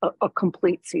 a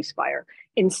complete ceasefire.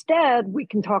 Instead, we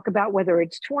can talk about whether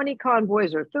it's 20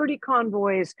 convoys or 30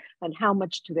 convoys and how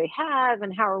much do they have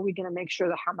and how are we going to make sure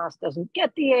that Hamas doesn't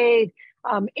get the aid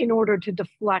in order to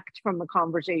deflect from the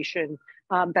conversation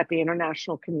that the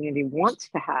international community wants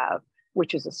to have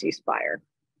which is a ceasefire.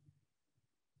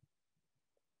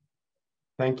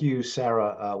 Thank you,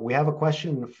 Sarah. We have a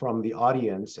question from the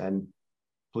audience, and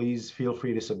please feel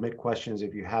free to submit questions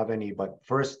if you have any. But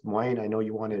first, Wayne, I know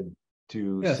you wanted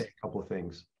to say a couple of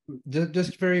things.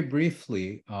 Just very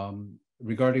briefly,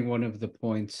 regarding one of the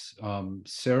points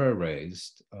Sarah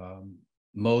raised,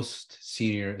 most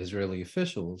senior Israeli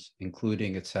officials,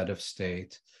 including its head of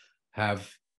state, have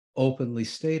openly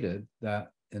stated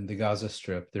that in the Gaza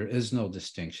Strip, there is no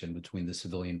distinction between the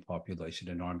civilian population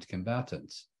and armed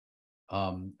combatants.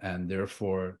 And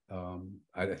therefore,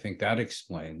 I think that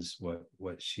explains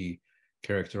what she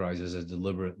characterizes as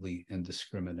deliberately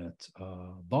indiscriminate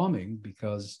bombing,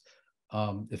 because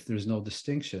if there's no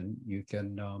distinction, you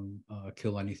can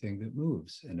kill anything that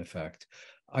moves, in effect.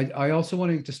 I also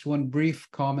wanted just one brief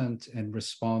comment in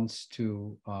response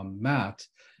to Matt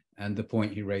and the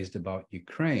point he raised about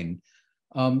Ukraine.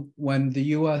 When the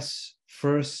US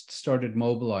first started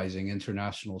mobilizing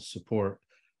international support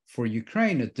for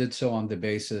Ukraine, it did so on the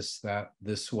basis that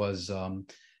this was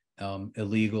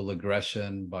illegal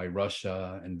aggression by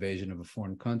Russia, invasion of a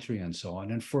foreign country, and so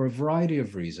on. And for a variety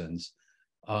of reasons,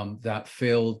 that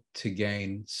failed to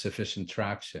gain sufficient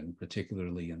traction,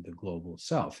 particularly in the global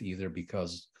South, either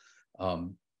because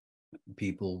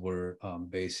people were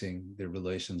basing their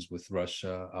relations with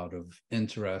Russia out of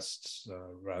interests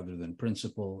rather than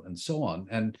principle, and so on.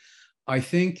 And I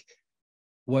think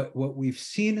what we've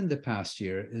seen in the past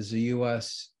year is the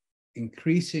US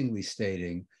increasingly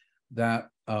stating that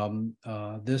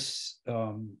this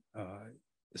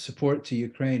support to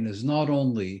Ukraine is not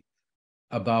only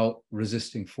about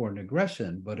resisting foreign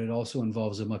aggression, but it also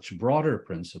involves a much broader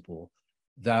principle,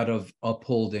 that of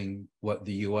upholding what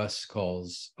the US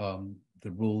calls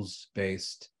the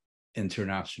rules-based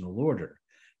international order.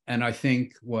 And I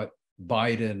think what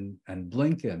Biden and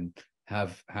Blinken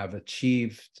have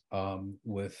achieved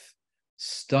with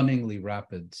stunningly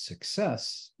rapid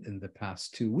success in the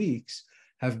past 2 weeks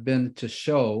have been to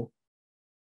show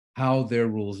how their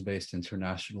rules-based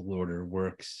international order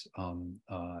works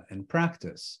in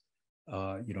practice.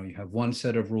 You have one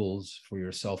set of rules for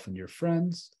yourself and your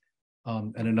friends,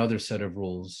 and another set of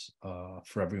rules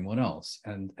for everyone else.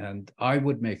 And I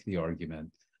would make the argument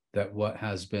that what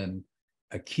has been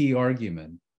a key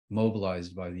argument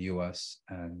mobilized by the US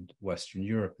and Western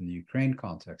Europe in the Ukraine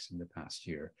context in the past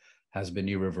year has been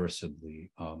irreversibly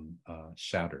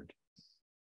shattered.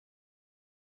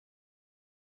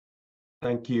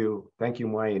 Thank you,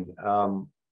 Wayne.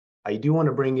 I do want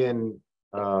to bring in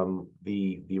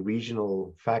the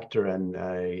regional factor and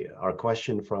our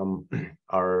question from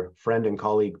our friend and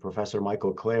colleague, Professor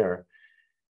Michael Clare,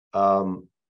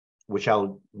 which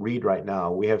I'll read right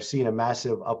now. We have seen a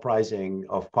massive uprising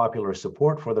of popular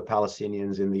support for the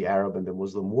Palestinians in the Arab and the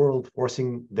Muslim world,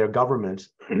 forcing their governments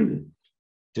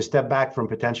to step back from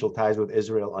potential ties with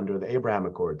Israel under the Abraham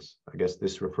Accords. I guess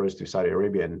this refers to Saudi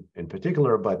Arabia in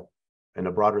particular, but in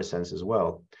a broader sense as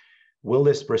well. Will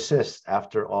this persist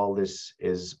after all this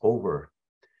is over?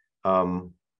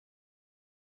 Who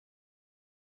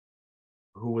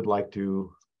would like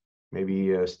to,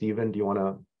 maybe Stephen, do you want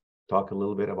to talk a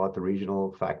little bit about the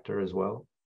regional factor as well?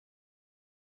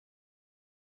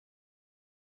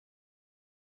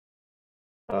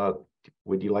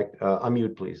 Would you like,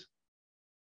 unmute please.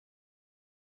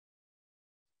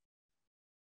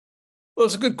 Well,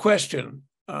 it's a good question.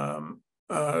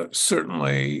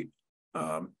 Certainly,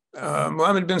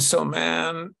 Mohammed bin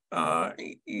Salman,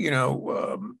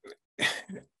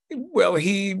 well,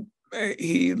 he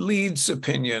leads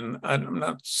opinion. I'm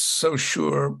not so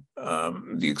sure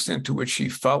the extent to which he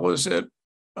follows it.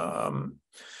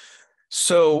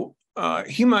 So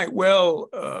he might well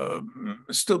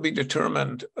still be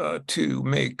determined to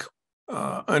make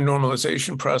a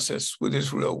normalization process with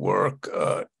Israel work,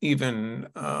 even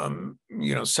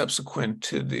subsequent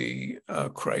to the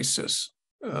crisis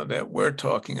that we're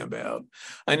talking about.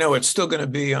 I know it's still going to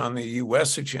be on the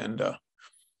U.S. agenda,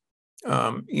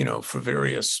 for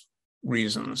various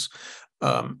reasons.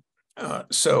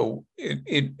 So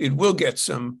it will get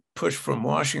some push from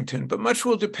Washington, but much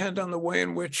will depend on the way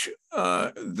in which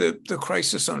the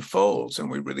crisis unfolds,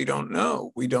 and we really don't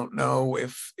know. We don't know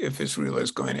if Israel is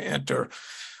going to enter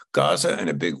Gaza in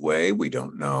a big way. We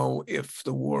don't know if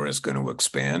the war is going to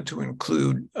expand to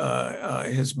include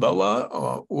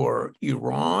Hezbollah or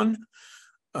Iran.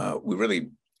 All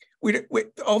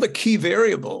the key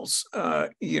variables, are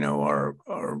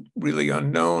really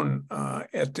unknown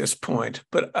at this point.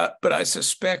 But I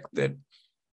suspect that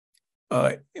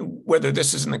whether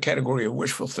this is in the category of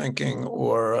wishful thinking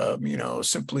or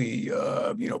simply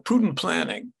prudent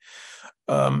planning,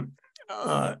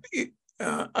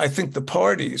 I think the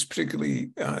parties, particularly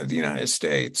the United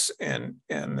States and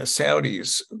the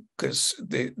Saudis, because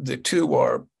the two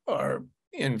are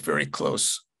in very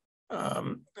close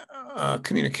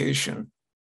communication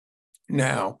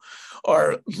now,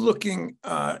 are looking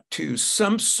to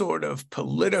some sort of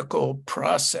political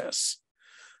process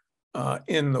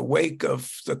in the wake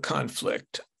of the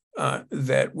conflict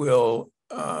that will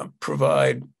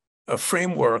provide a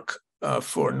framework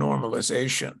for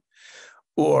normalization,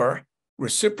 or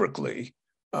reciprocally,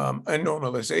 a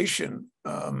normalization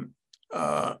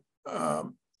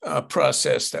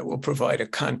process that will provide a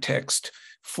context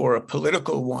for a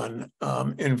political one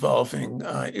involving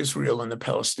Israel and the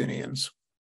Palestinians.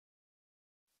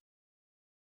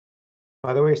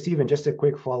 By the way, Stephen, just a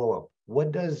quick follow-up.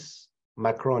 What does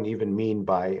Macron even mean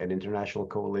by an international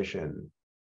coalition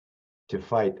to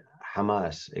fight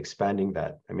Hamas, expanding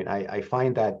that? I mean, I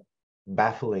find that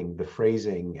baffling, the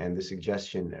phrasing and the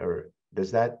suggestion. Or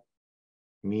does that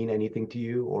mean anything to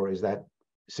you, or is that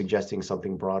suggesting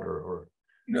something broader? Or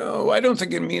no, I don't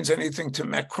think it means anything to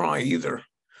Macron either.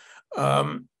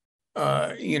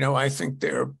 I think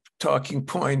their talking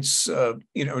points,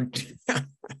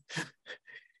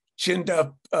 chinned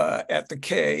up at the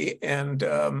K and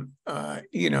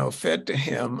fed to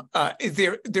him.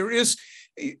 There is,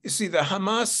 see, the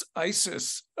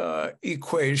Hamas-ISIS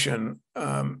equation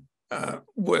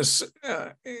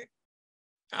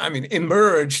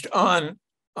emerged on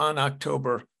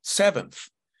October 7th.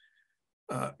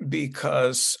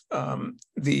 Because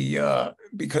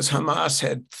Hamas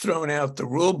had thrown out the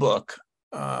rule book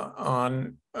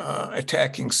on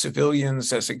attacking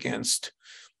civilians as against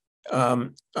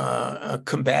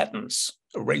combatants,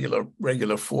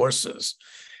 regular forces,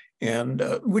 and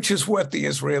which is what the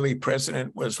Israeli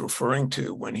president was referring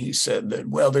to when he said that,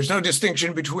 well, there's no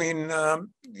distinction between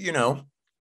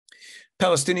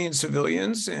Palestinian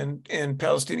civilians and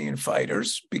Palestinian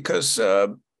fighters, because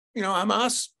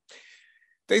Hamas,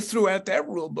 they threw out that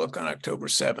rule book on October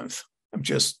 7th.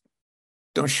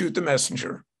 Don't shoot the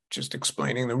messenger, just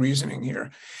explaining the reasoning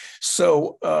here.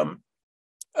 So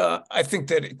I think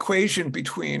that equation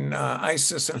between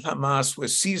ISIS and Hamas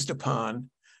was seized upon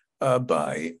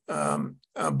by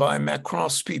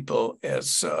Macron's people as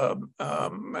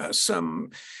some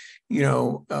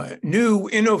new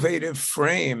innovative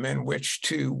frame in which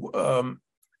to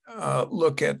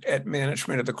look at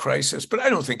management of the crisis. But I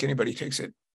don't think anybody takes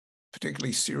it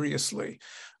particularly seriously.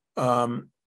 The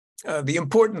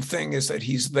important thing is that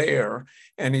he's there,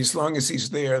 and as long as he's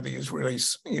there, the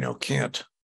Israelis,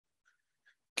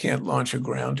 can't launch a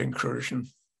ground incursion.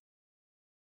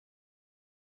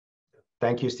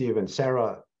 thank you, Stephen.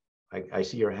 Sarah, I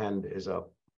see your hand is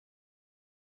up.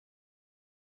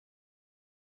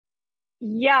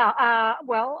 Yeah,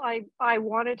 well, I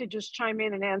wanted to just chime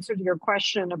in and answer to your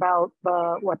question about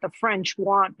what the French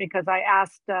want, because I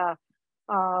asked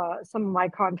some of my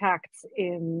contacts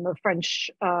in the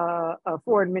French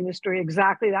foreign ministry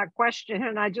exactly that question,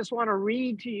 and I just want to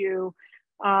read to you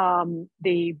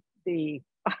the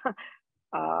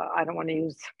I don't want to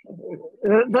use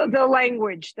the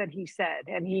language that he said.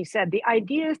 And he said, the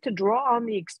idea is to draw on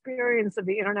the experience of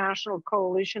the international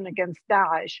coalition against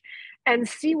Daesh and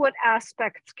see what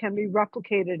aspects can be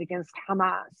replicated against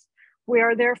Hamas. We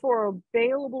are therefore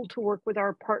available to work with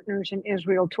our partners in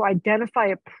Israel to identify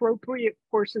appropriate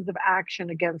courses of action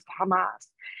against Hamas.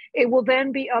 It will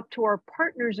then be up to our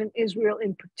partners in Israel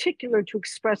in particular to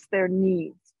express their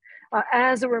needs.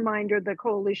 As a reminder, the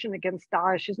coalition against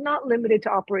Daesh is not limited to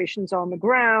operations on the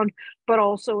ground, but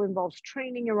also involves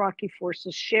training Iraqi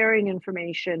forces, sharing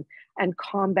information, and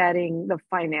combating the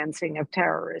financing of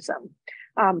terrorism.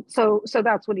 So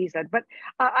that's what he said. But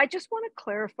I just want to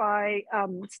clarify,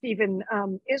 Stephen,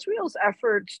 Israel's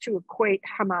efforts to equate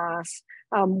Hamas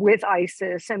with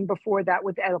ISIS, and before that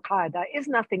with Al-Qaeda, is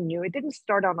nothing new. It didn't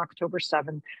start on October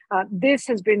 7th. This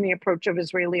has been the approach of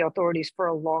Israeli authorities for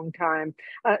a long time.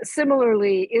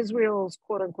 Similarly, Israel's,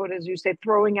 quote unquote, as you say,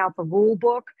 throwing out the rule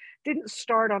book didn't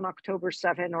start on October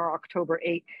 7 or October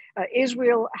 8.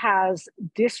 Israel has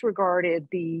disregarded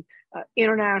the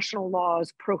international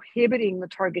laws prohibiting the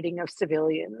targeting of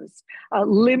civilians,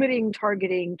 limiting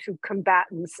targeting to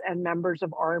combatants and members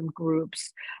of armed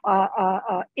groups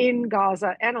in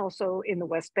Gaza and also in the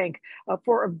West Bank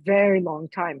for a very long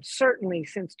time, certainly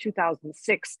since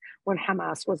 2006 when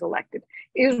Hamas was elected.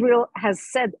 Israel has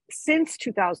said since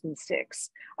 2006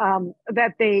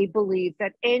 that they believe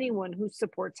that anyone who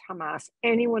supports Hamas,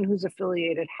 anyone who's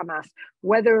affiliated Hamas,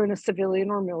 whether in a civilian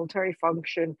or military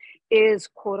function, is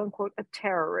quote unquote a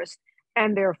terrorist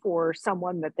and therefore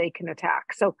someone that they can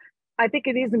attack. So I think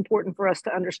it is important for us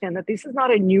to understand that this is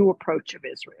not a new approach of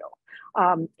Israel.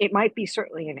 It might be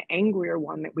certainly an angrier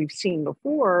one that we've seen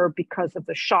before because of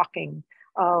the shocking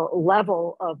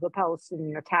level of the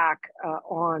Palestinian attack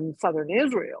on southern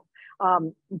Israel.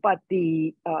 But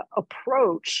the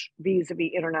approach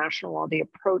vis-a-vis international law, the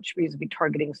approach vis-a-vis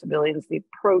targeting civilians, the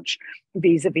approach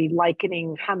vis-a-vis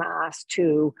likening Hamas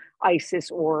to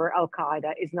ISIS or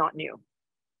Al-Qaeda is not new.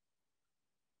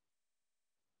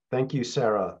 Thank you,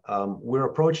 Sarah. We're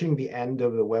approaching the end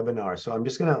of the webinar, so I'm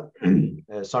just gonna,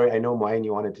 sorry, I know, Mayan,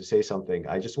 you wanted to say something.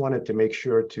 I just wanted to make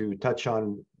sure to touch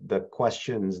on the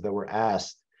questions that were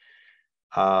asked.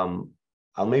 I'll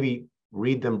maybe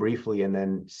read them briefly and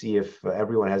then see if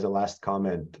everyone has a last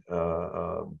comment.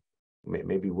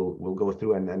 Maybe we'll go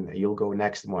through and then you'll go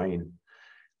next, Mayan.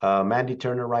 Mandy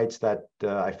Turner writes that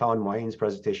I found Mayan's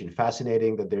presentation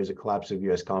fascinating, that there's a collapse of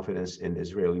US confidence in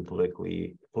Israeli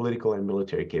political and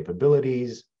military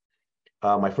capabilities.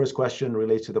 My first question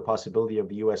relates to the possibility of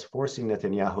the US forcing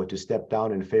Netanyahu to step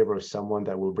down in favor of someone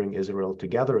that will bring Israel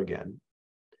together again.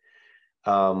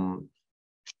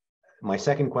 My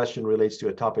second question relates to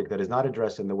a topic that is not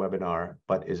addressed in the webinar,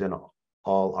 but is in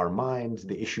all our minds,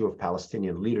 the issue of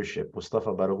Palestinian leadership.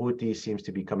 Mustafa Barghouti seems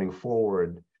to be coming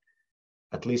forward,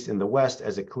 at least in the West,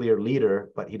 as a clear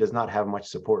leader, but he does not have much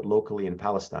support locally in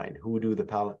Palestine. Who do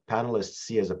the panelists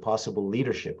see as a possible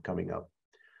leadership coming up?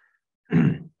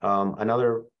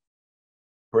 Another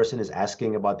person is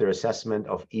asking about their assessment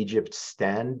of Egypt's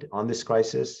stand on this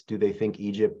crisis. Do they think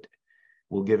Egypt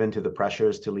will give in to the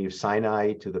pressures to leave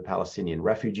Sinai to the Palestinian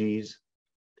refugees?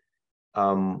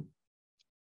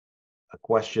 A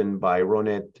question by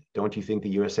Ronit, don't you think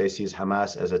the USA sees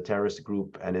Hamas as a terrorist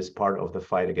group and is part of the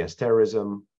fight against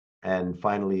terrorism? And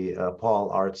finally,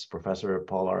 Professor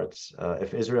Paul Arts,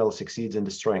 if Israel succeeds in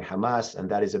destroying Hamas, and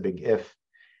that is a big if,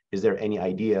 is there any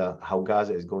idea how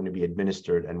Gaza is going to be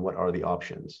administered and what are the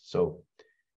options? So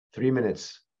 3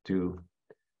 minutes to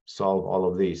solve all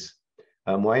of these.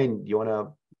 Moain, do you want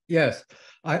to? Yes,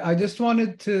 I just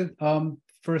wanted to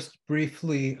first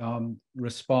briefly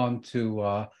respond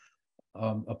to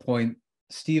a point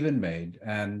Stephen made,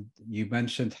 and you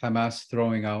mentioned Hamas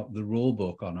throwing out the rule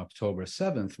book on October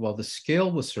 7th. Well, the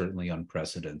scale was certainly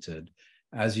unprecedented.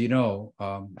 As you know,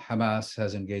 Hamas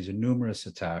has engaged in numerous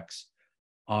attacks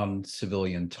on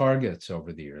civilian targets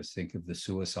over the years. Think of the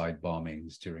suicide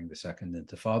bombings during the Second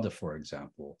Intifada, for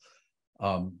example.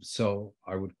 So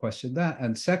I would question that.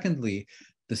 And secondly,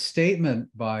 the statement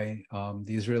by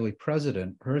the Israeli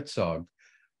president, Herzog,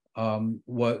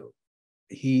 what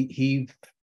he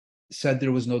said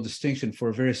there was no distinction for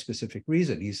a very specific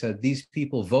reason. He said these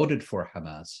people voted for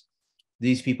Hamas.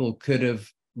 These people could have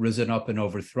risen up and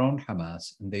overthrown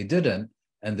Hamas, and they didn't,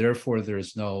 and therefore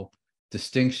there's no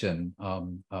distinction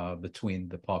between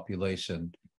the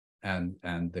population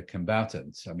and the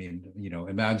combatants. I mean, you know,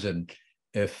 imagine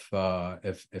if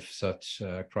such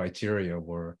criteria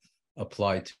were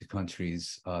applied to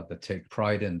countries that take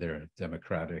pride in their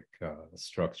democratic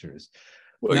structures.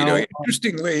 Well, now, you know,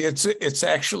 interestingly, it's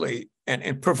actually,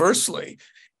 and perversely,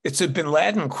 it's a bin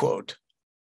Laden quote.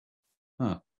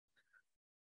 Huh.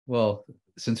 Well,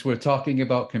 since we're talking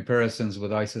about comparisons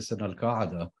with ISIS and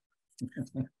Al-Qaeda.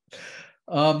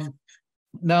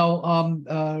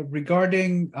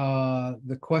 Regarding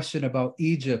the question about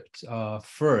Egypt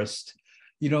first,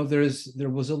 you know, there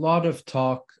was a lot of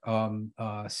talk.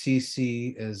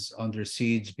 Sisi is under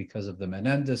siege because of the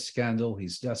Menendez scandal.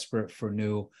 He's desperate for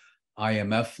new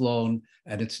IMF loan,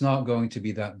 and it's not going to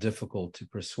be that difficult to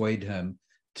persuade him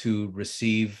to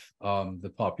receive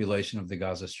the population of the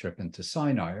Gaza Strip into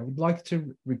Sinai. I would like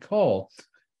to recall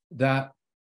that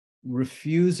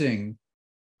refusing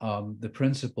the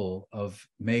principle of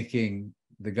making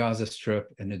the Gaza Strip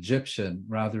an Egyptian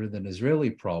rather than Israeli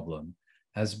problem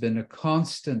has been a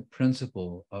constant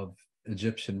principle of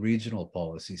Egyptian regional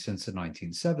policy since the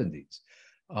 1970s.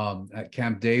 At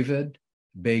Camp David,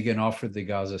 Begin offered the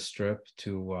Gaza Strip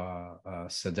to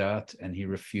Sadat, and he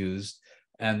refused.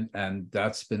 And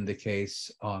that's been the case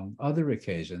on other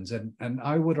occasions. And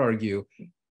I would argue,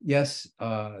 yes,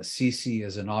 Sisi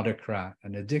is an autocrat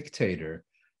and a dictator,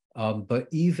 but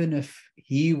even if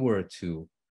he were to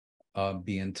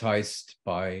be enticed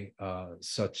by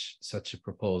such a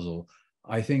proposal,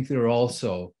 I think there are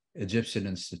also Egyptian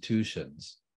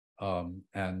institutions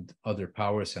and other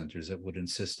power centers that would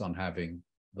insist on having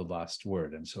the last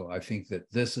word. And so I think that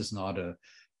this is not a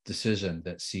decision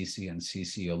that Sisi and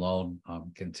Sisi alone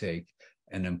can take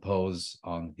and impose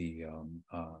on the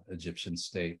Egyptian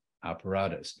state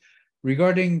apparatus.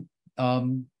 Regarding I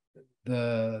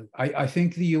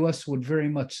think the US would very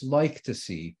much like to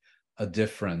see a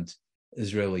different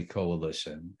Israeli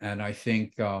coalition. And I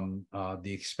think the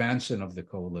expansion of the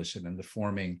coalition and the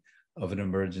forming of an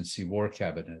emergency war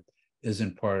cabinet is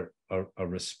in part a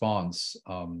response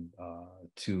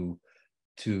to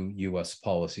US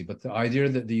policy. But the idea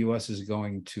that the US is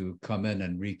going to come in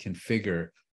and reconfigure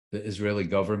the Israeli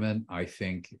government, I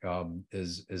think,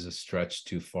 is a stretch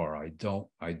too far. I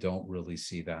don't really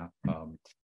see that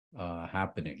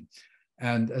happening.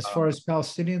 And as far as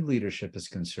Palestinian leadership is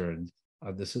concerned,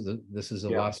 this is the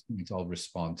last point I'll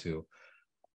respond to.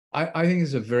 I think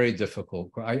it's a very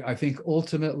difficult. I think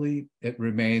ultimately it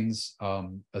remains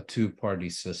a two-party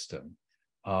system,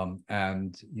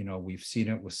 and we've seen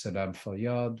it with Salam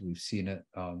Fayyad, we've seen it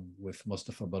with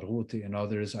Mustafa Barghouti and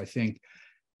others. I think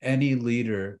any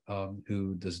leader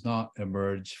who does not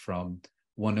emerge from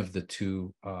one of the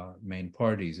two main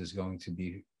parties is going to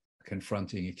be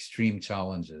confronting extreme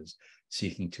challenges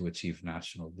seeking to achieve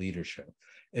national leadership.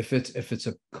 If it's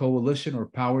a coalition or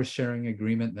power sharing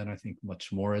agreement, then I think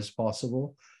much more is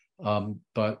possible.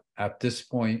 But at this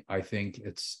point, I think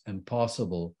it's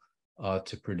impossible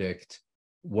to predict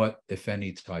what, if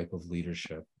any, type of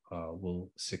leadership will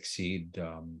succeed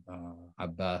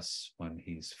Abbas when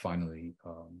he's finally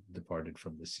departed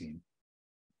from the scene.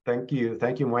 Thank you,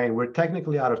 Wayne. We're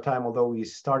technically out of time, although we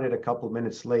started a couple of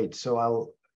minutes late. So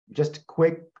I'll just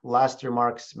quick last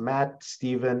remarks, Matt,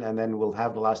 Stephen, and then we'll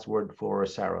have the last word for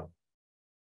Sarah.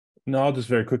 No, I'll just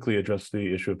very quickly address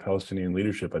the issue of Palestinian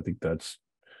leadership. I think that's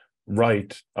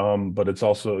right, but it's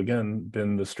also, again,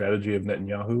 been the strategy of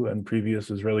Netanyahu and previous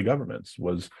Israeli governments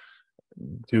was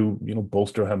to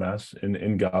bolster Hamas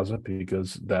in Gaza,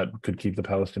 because that could keep the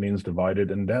Palestinians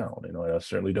divided and down. I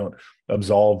certainly don't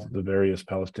absolve the various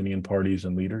Palestinian parties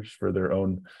and leaders for their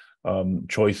own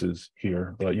choices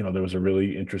here, but there was a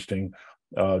really interesting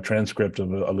transcript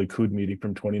of a Likud meeting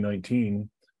from 2019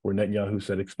 where Netanyahu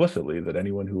said explicitly that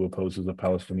anyone who opposes a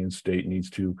Palestinian state needs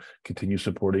to continue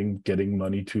supporting getting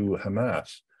money to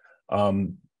Hamas.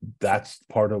 That's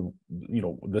part of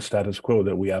the status quo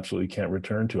that we absolutely can't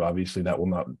return to. Obviously, that will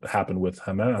not happen with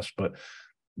Hamas, but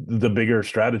the bigger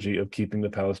strategy of keeping the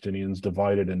Palestinians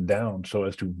divided and down so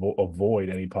as to avoid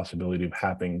any possibility of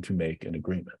having to make an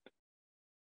agreement.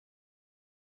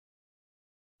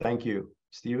 Thank you,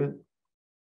 Stephen.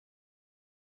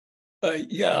 I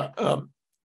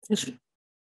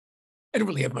don't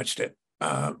really have much to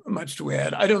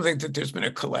add. I don't think that there's been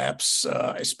a collapse,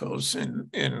 I suppose,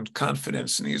 in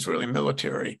confidence in the Israeli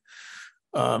military.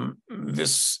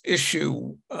 This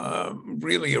issue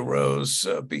really arose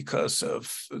because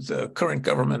of the current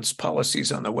government's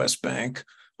policies on the West Bank,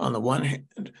 on the one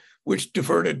hand, which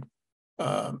diverted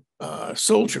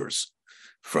soldiers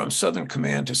from Southern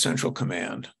Command to Central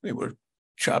Command. They were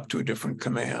chopped to a different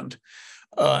command.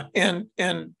 And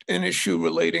an issue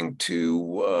relating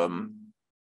to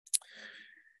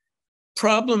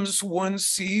problems one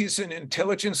sees in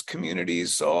intelligence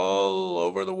communities all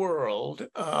over the world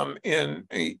in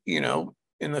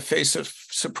the face of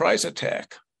surprise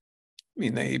attack. I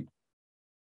mean,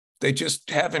 they just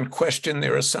haven't questioned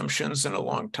their assumptions in a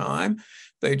long time.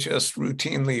 They just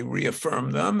routinely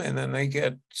reaffirm them, and then they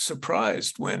get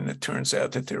surprised when it turns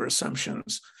out that their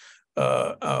assumptions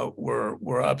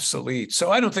were obsolete. So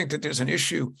I don't think that there's an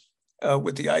issue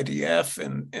with the IDF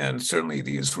and certainly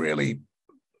the Israeli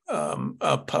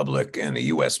public and the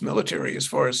U.S. military, as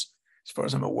far as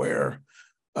I'm aware,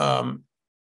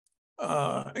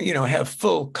 have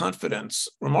full confidence,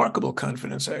 remarkable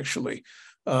confidence, actually,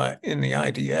 in the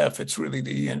IDF. It's really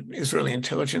the Israeli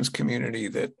intelligence community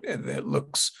that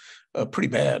looks pretty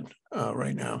bad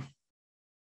right now.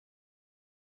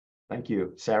 Thank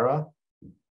you, Sarah.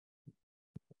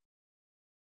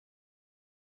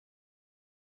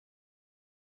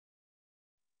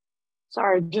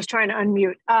 Sorry, just trying to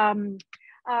unmute.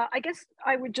 I guess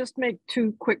I would just make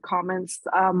two quick comments.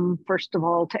 First of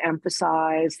all, to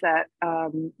emphasize that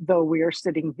though we are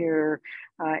sitting here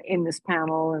in this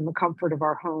panel in the comfort of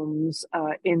our homes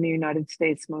in the United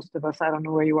States, most of us, I don't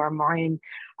know where you are, Maureen,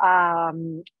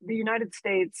 the United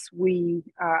States,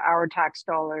 our tax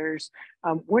dollars,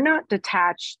 we're not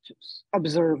detached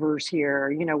observers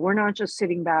here. We're not just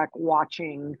sitting back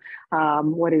watching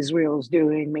what Israel's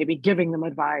doing, maybe giving them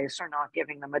advice or not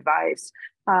giving them advice.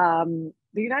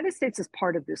 The United States is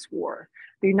part of this war.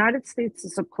 The United States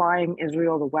is supplying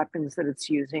Israel the weapons that it's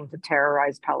using to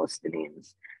terrorize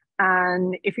Palestinians.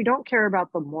 And if you don't care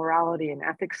about the morality and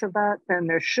ethics of that, then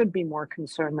there should be more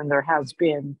concern than there has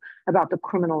been about the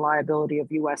criminal liability of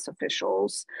US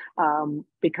officials,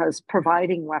 because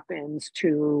providing weapons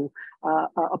to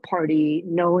a party,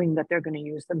 knowing that they're going to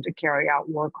use them to carry out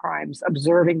war crimes,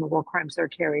 observing the war crimes they're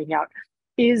carrying out,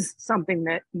 is something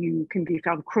that you can be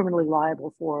found criminally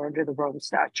liable for under the Rome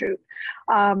Statute.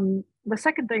 The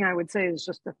second thing I would say is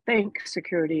just to thank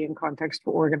Security in Context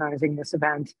for organizing this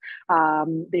event,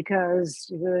 because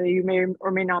you may or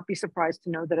may not be surprised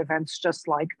to know that events just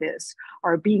like this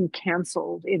are being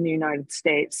canceled in the United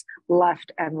States,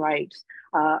 left and right.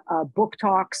 Book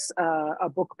talks, a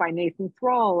book by Nathan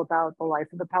Thrall about the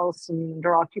life of the Palestinians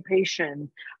under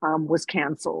occupation was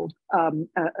canceled.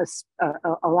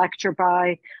 A lecture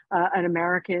by an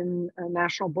American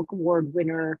National Book Award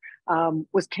winner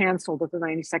was canceled at the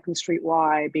 92nd Street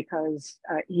Y because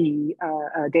he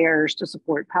dares to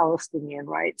support Palestinian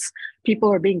rights.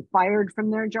 People are being fired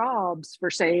from their jobs for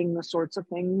saying the sorts of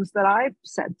things that I've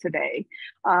said today.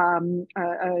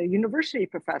 University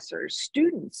professors,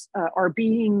 students are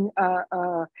being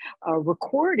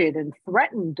recorded and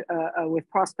threatened with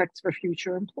prospects for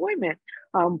future employment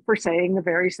for saying the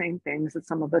very same things that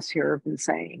some of us here have been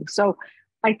saying. So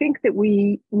I think that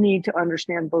we need to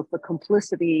understand both the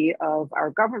complicity of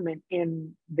our government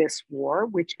in this war,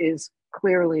 which is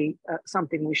clearly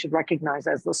something we should recognize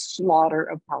as the slaughter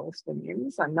of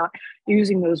Palestinians. I'm not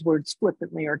using those words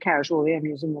flippantly or casually, I'm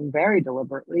using them very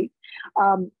deliberately.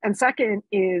 And second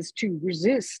is to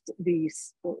resist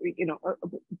these,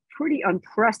 pretty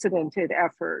unprecedented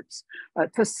efforts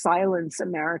to silence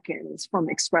Americans from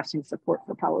expressing support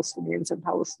for Palestinians and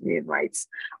Palestinian rights.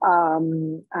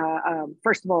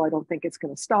 First of all, I don't think it's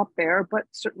going to stop there, but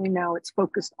certainly now it's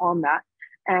focused on that.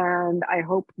 And I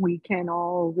hope we can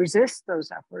all resist those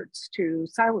efforts to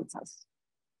silence us.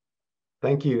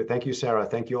 Thank you. Thank you, Sarah.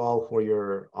 Thank you all for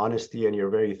your honesty and your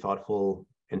very thoughtful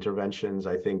interventions.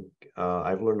 I think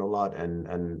I've learned a lot,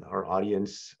 and our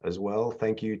audience as well.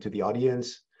 Thank you to the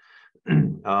audience.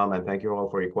 And thank you all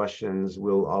for your questions.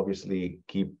 We'll obviously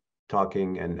keep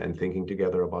talking and thinking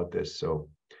together about this. So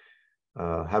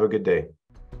have a good day.